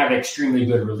 or have extremely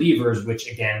good relievers, which,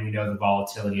 again, we know the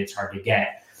volatility, it's hard to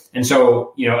get. And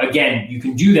so, again, you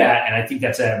can do that, and I think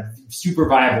that's a super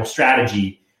viable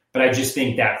strategy. But I just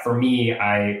think that for me,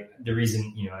 the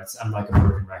reason, I'm like a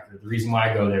broken record. The reason why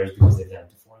I go there is because they've done it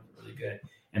before and they're really good.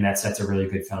 And that sets a really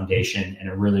good foundation and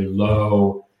a really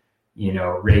low,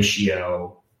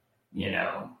 ratio,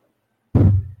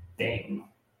 thing.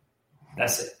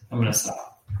 That's it. I'm going to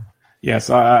stop. Yes,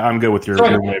 I'm good with your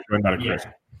way of going about it, Chris.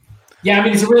 Yeah, I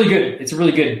mean, it's a really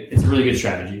good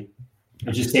strategy.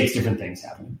 It just takes different things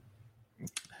happening.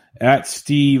 At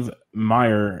Steve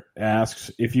Meyer asks,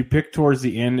 if you pick towards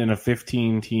the end in a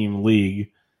 15-team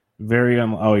league,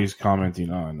 he's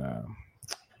commenting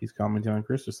on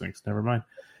Chris's things. Never mind.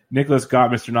 Nicholas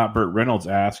Gott, Mr. Not Burt Reynolds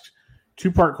asks,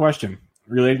 2-part question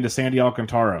relating to Sandy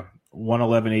Alcantara,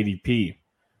 111 ADP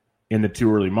in the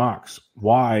 2 early mocks.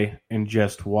 Why and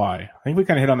just why? I think we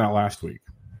kind of hit on that last week.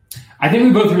 I think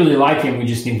we both really like him. We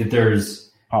just think that there's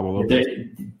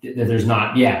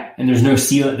not, and there's no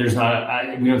ceiling. There's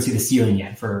not. We don't see the ceiling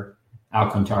yet for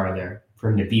Alcantara there for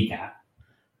him to beat that.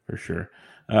 For sure.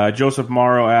 Joseph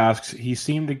Morrow asks, he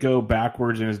seemed to go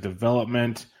backwards in his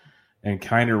development and he's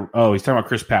talking about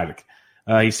Chris Paddock.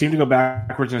 He seemed to go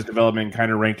backwards in his development and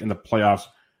kind of ranked in the playoffs.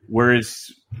 Where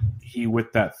is he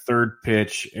with that third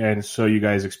pitch? And so you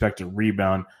guys expect a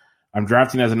rebound. I'm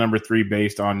drafting as a number 3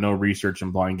 based on no research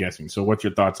and blind guessing. So what's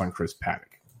your thoughts on Chris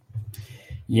Paddock?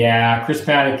 Yeah, Chris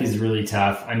Paddock is really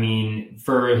tough. I mean,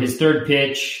 for his third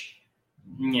pitch,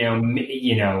 no.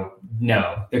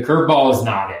 The curveball is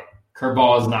not it.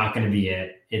 Curveball is not going to be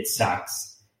it. It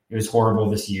sucks. It was horrible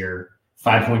this year.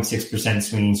 5.6%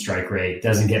 swinging strike rate.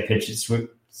 Doesn't get pitches.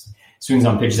 Swings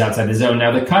on pitches outside the zone.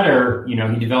 Now, the cutter, he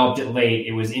developed it late.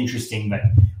 It was interesting, but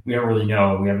we don't really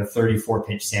know. We have a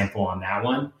 34-pitch sample on that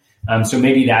one. So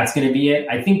maybe that's going to be it.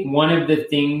 I think one of the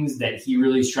things that he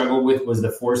really struggled with was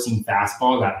the four-seam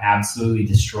fastball got absolutely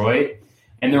destroyed.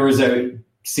 And there was a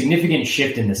significant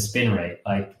shift in the spin rate.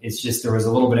 Like, it's just there was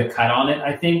a little bit of cut on it,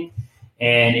 I think.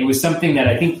 And it was something that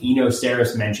I think Eno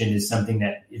Saris mentioned is something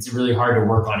that it's really hard to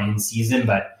work on in season,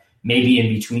 but maybe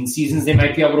in between seasons they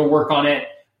might be able to work on it.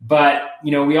 But,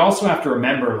 we also have to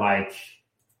remember,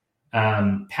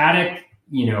 Paddock,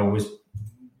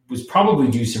 was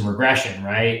probably due some regression,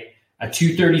 right? A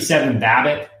 237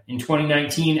 BABIP in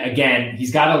 2019. Again,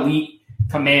 he's got elite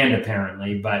command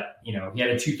apparently, but, he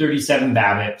had a 237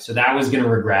 BABIP, so that was going to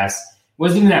regress. It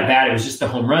wasn't even that bad. It was just the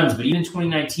home runs. But even in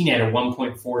 2019, he had a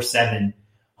 1.47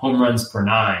 home runs per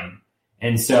 9.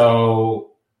 And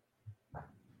so,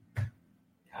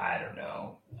 I don't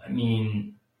know. I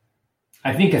mean,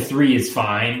 I think a 3 is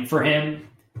fine for him,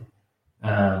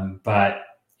 but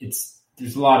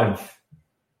there's a lot of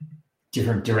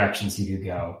different directions he could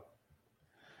go.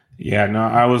 Yeah, no,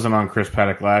 I wasn't on Chris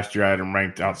Paddock last year. I had him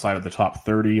ranked outside of the top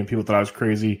 30, and people thought I was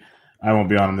crazy. I won't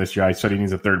be on him this year. I said he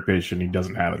needs a third pitch, and he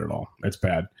doesn't have it at all. It's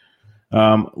bad.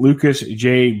 Lucas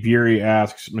J. Bury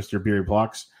asks, Mr. Bury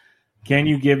Blocks, Can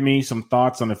you give me some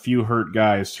thoughts on a few hurt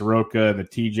guys, Soroka and the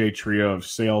TJ trio of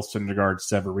Sale, Syndergaard,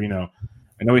 Severino?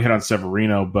 I know we hit on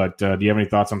Severino, but do you have any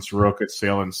thoughts on Soroka,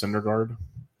 Sale, and Syndergaard?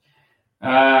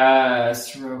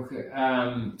 Soroka,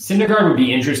 Syndergaard would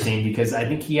be interesting because I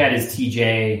think he had his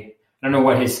TJ. I don't know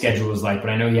what his schedule was like,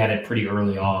 but I know he had it pretty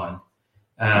early on.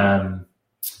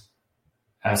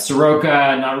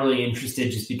 Soroka, not really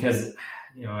interested just because,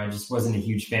 I just wasn't a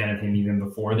huge fan of him even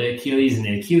before the Achilles, and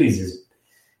the Achilles is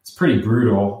pretty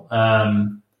brutal.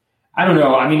 I don't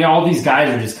know. I mean, all these guys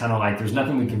are just kind of like, there's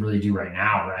nothing we can really do right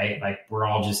now, right? Like we're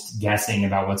all just guessing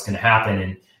about what's going to happen.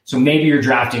 And so maybe you're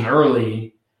drafting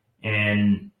early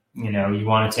and, you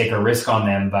want to take a risk on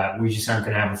them, but we just aren't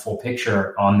going to have a full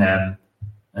picture on them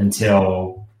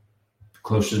until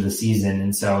closer to the season.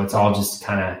 And so it's all just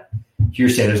kind of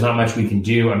hearsay. There's not much we can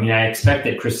do. I mean, I expect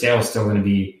that Chris Sale is still going to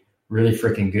be really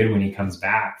freaking good when he comes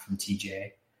back from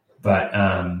TJ, but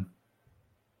I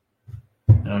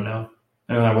don't know.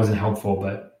 I know that wasn't helpful,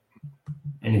 but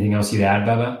anything else you'd add,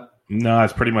 Bubba? No,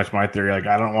 that's pretty much my theory. Like,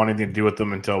 I don't want anything to do with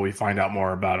them until we find out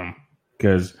more about them.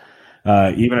 Because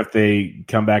even if they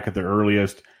come back at the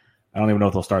earliest, I don't even know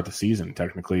if they'll start the season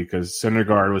technically. Because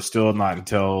Syndergaard was still not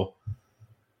until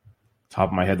top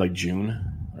of my head like June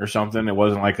or something. It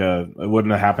wasn't like it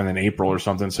wouldn't have happened in April or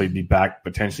something. So he'd be back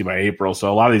potentially by April. So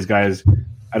a lot of these guys,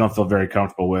 I don't feel very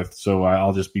comfortable with. So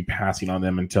I'll just be passing on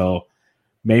them until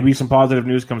maybe some positive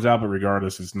news comes out, but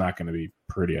regardless, it's not going to be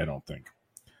pretty, I don't think.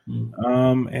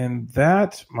 And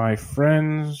that, my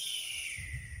friends,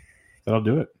 that'll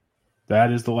do it.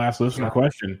 That is the last listener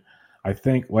question. I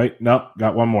think,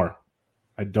 got one more.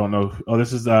 I don't know. Oh,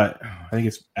 this is, I think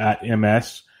it's at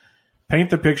MS.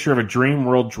 Paint the picture of a dream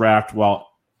world draft while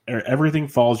everything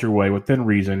falls your way within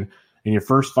reason, and your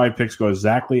first 5 picks go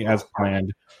exactly as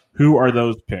planned. Who are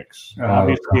those picks?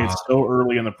 Obviously, it's so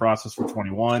early in the process for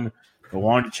 21. I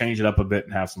wanted to change it up a bit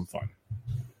and have some fun.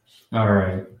 All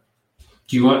right.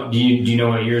 Do you know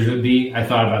what yours would be? I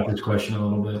thought about this question a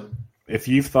little bit. If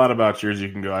you've thought about yours, you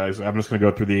can go. I'm just going to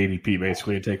go through the ADP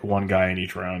basically and take one guy in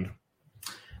each round.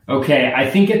 Okay. I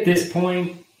think at this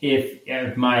point,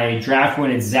 if my draft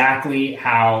went exactly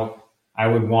how I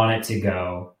would want it to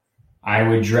go, I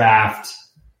would draft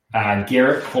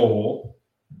Garrett Cole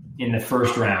in the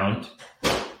first round.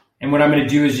 And what I'm going to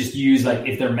do is just use, like,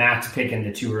 if their max pick in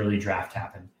the too early draft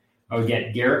happened, I would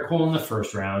get Garrett Cole in the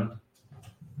first round.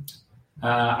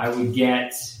 I would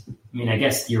get, I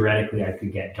guess theoretically I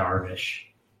could get Darvish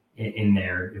in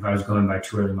there if I was going by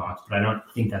too early mocks, but I don't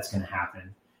think that's going to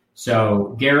happen.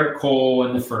 So Garrett Cole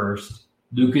in the first,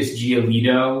 Lucas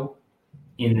Giolito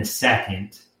in the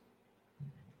second,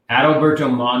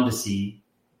 Adalberto Mondesi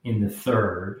in the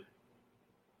third,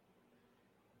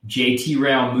 JT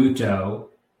Realmuto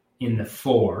in the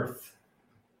fourth,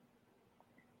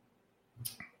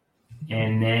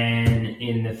 and then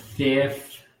in the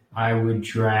fifth, I would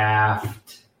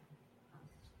draft.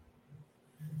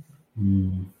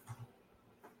 I'm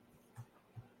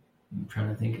trying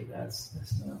to think if that's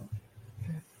no.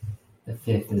 The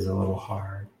fifth is a little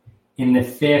hard. In the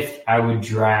fifth, I would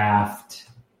draft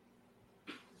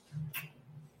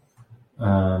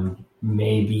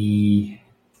maybe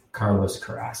Carlos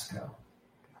Carrasco.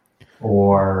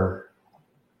 Or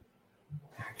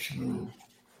actually,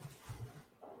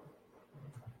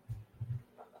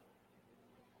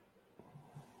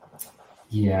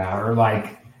 or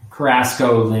like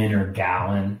Carrasco, Lynn, or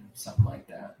Gallen, something like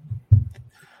that.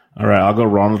 All right, I'll go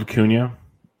Ronald Acuna,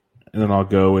 and then I'll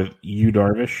go with Yu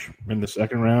Darvish in the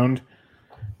second round.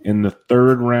 In the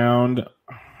third round,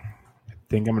 I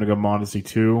think I'm going to go Mondesi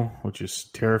too, which is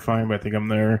terrifying, but I think I'm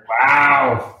there.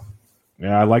 Wow.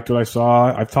 Yeah, I liked what I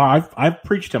saw. I've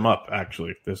preached him up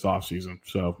actually this offseason,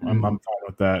 so I'm fine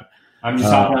with that. I'm just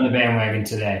hopping on the bandwagon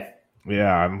today.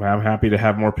 Yeah, I'm happy to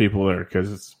have more people there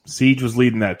because Siege was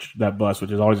leading that bus, which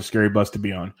is always a scary bus to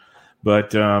be on.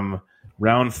 But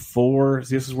round 4,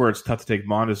 this is where it's tough to take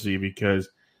Mondesi because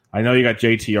I know you got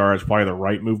JTR. It's probably the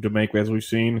right move to make as we've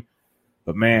seen.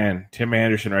 But man, Tim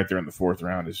Anderson right there in the 4th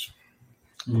round is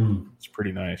it's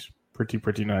pretty nice,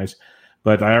 pretty nice.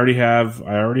 But I already have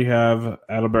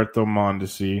Adalberto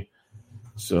Mondesi.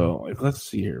 So let's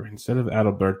see here. Instead of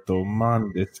Adalberto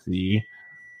Mondesi,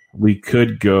 we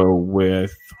could go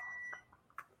with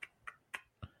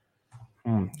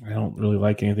I don't really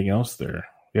like anything else there.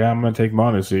 Yeah, I'm going to take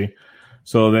Mondesi.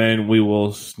 So then we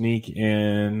will sneak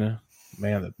in.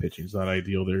 Man, the pitching's not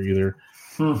ideal there either.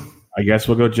 I guess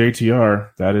we'll go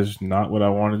JTR. That is not what I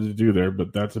wanted to do there,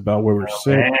 but that's about where we're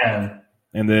sitting. Man.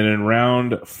 And then in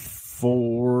round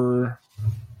 4,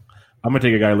 I'm gonna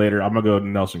take a guy later. I'm gonna go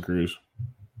Nelson Cruz.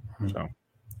 So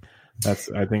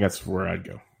I think that's where I'd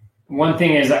go. One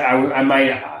thing is I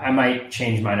might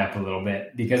change mine up a little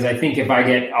bit, because I think if I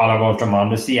get Oliver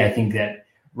Mondesi, I think that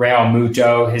Real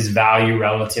Muto, his value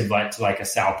relative to like a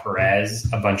Sal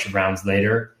Perez a bunch of rounds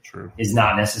later is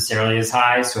not necessarily as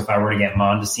high. So if I were to get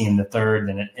Mondesi in the third,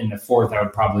 then in the fourth, I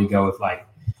would probably go with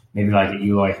maybe like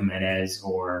Eloy Jimenez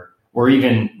or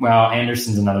even,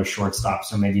 Anderson's another shortstop,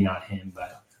 so maybe not him,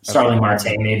 but Starling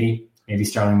Marte maybe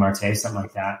Starling Marte, something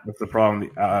like that. That's the problem.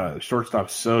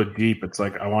 Shortstop's so deep. It's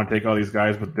like I want to take all these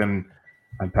guys, but then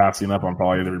I'm passing up on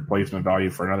probably the replacement value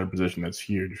for another position that's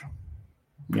huge.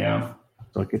 Yeah.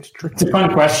 So it gets tricky. It's a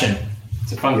fun question.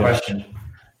 Question.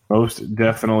 Most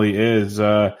definitely is.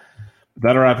 That'll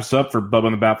wrap us up for Bubba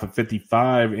on the Bat for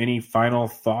 55. Any final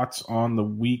thoughts on the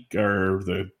week or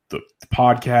the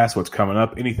podcast? What's coming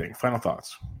up? Anything? Final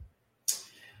thoughts?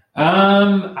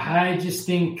 I just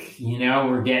think,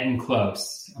 we're getting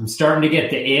close. I'm starting to get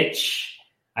the itch.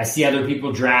 I see other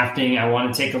people drafting. I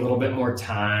want to take a little bit more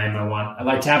time. I'd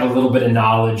like to have a little bit of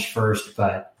knowledge first,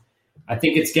 but I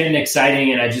think it's getting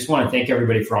exciting. And I just want to thank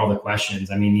everybody for all the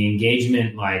questions. I mean, the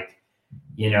engagement,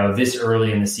 this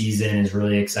early in the season is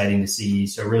really exciting to see.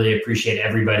 So really appreciate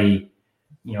everybody,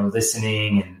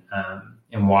 listening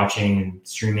and watching and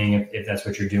streaming if that's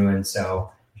what you're doing.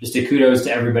 So just a kudos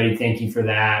to everybody. Thank you for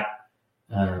that.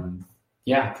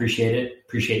 Appreciate it.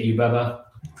 Appreciate you, Bubba.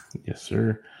 Yes,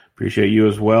 sir. Appreciate you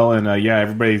as well. And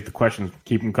everybody, the questions,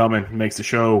 keep them coming. It makes the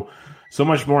show so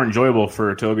much more enjoyable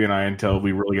for Toby and I until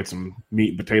we really get some meat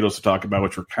and potatoes to talk about,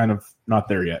 which we're kind of not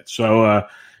there yet. So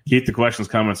keep the questions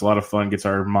coming. It's a lot of fun. Gets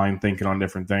our mind thinking on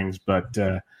different things. But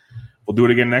we'll do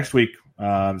it again next week.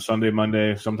 Sunday,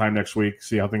 Monday, sometime next week.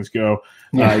 See how things go.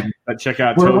 Yeah. Check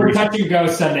out Toby. We're touch and go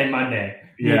Sunday, Monday.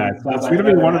 Yeah, it's going to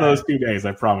be one of those 2 days,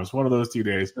 I promise. One of those 2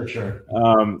 days. For sure.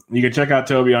 You can check out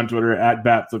Toby on Twitter at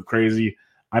BatFlipCrazy.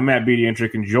 I'm Matt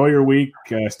Bedientrick. Enjoy your week.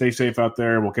 Stay safe out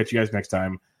there. We'll catch you guys next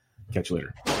time. Catch you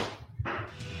later.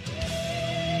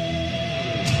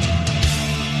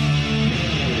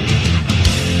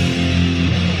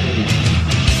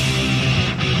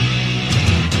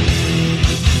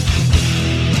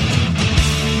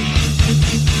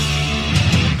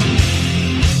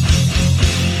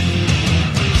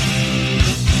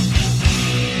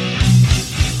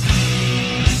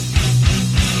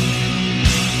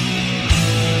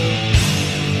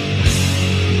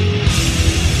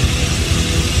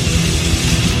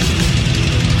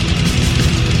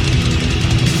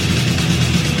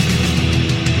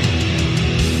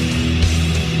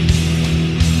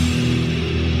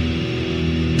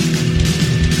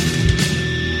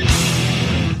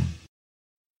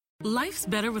 Life's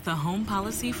better with a home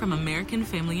policy from American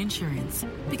Family Insurance,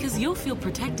 because you'll feel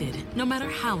protected no matter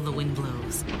how the wind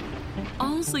blows.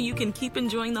 All so you can keep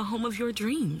enjoying the home of your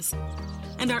dreams.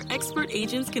 And our expert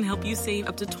agents can help you save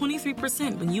up to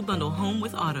 23% when you bundle home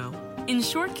with auto.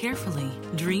 Insure carefully,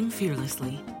 dream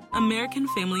fearlessly. American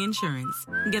Family Insurance.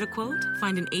 Get a quote?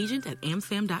 Find an agent at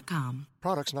amfam.com.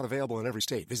 Products not available in every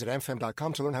state. Visit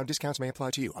amfam.com to learn how discounts may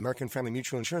apply to you. American Family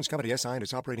Mutual Insurance Company, SI, and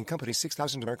its operating company,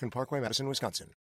 6000 American Parkway, Madison, Wisconsin.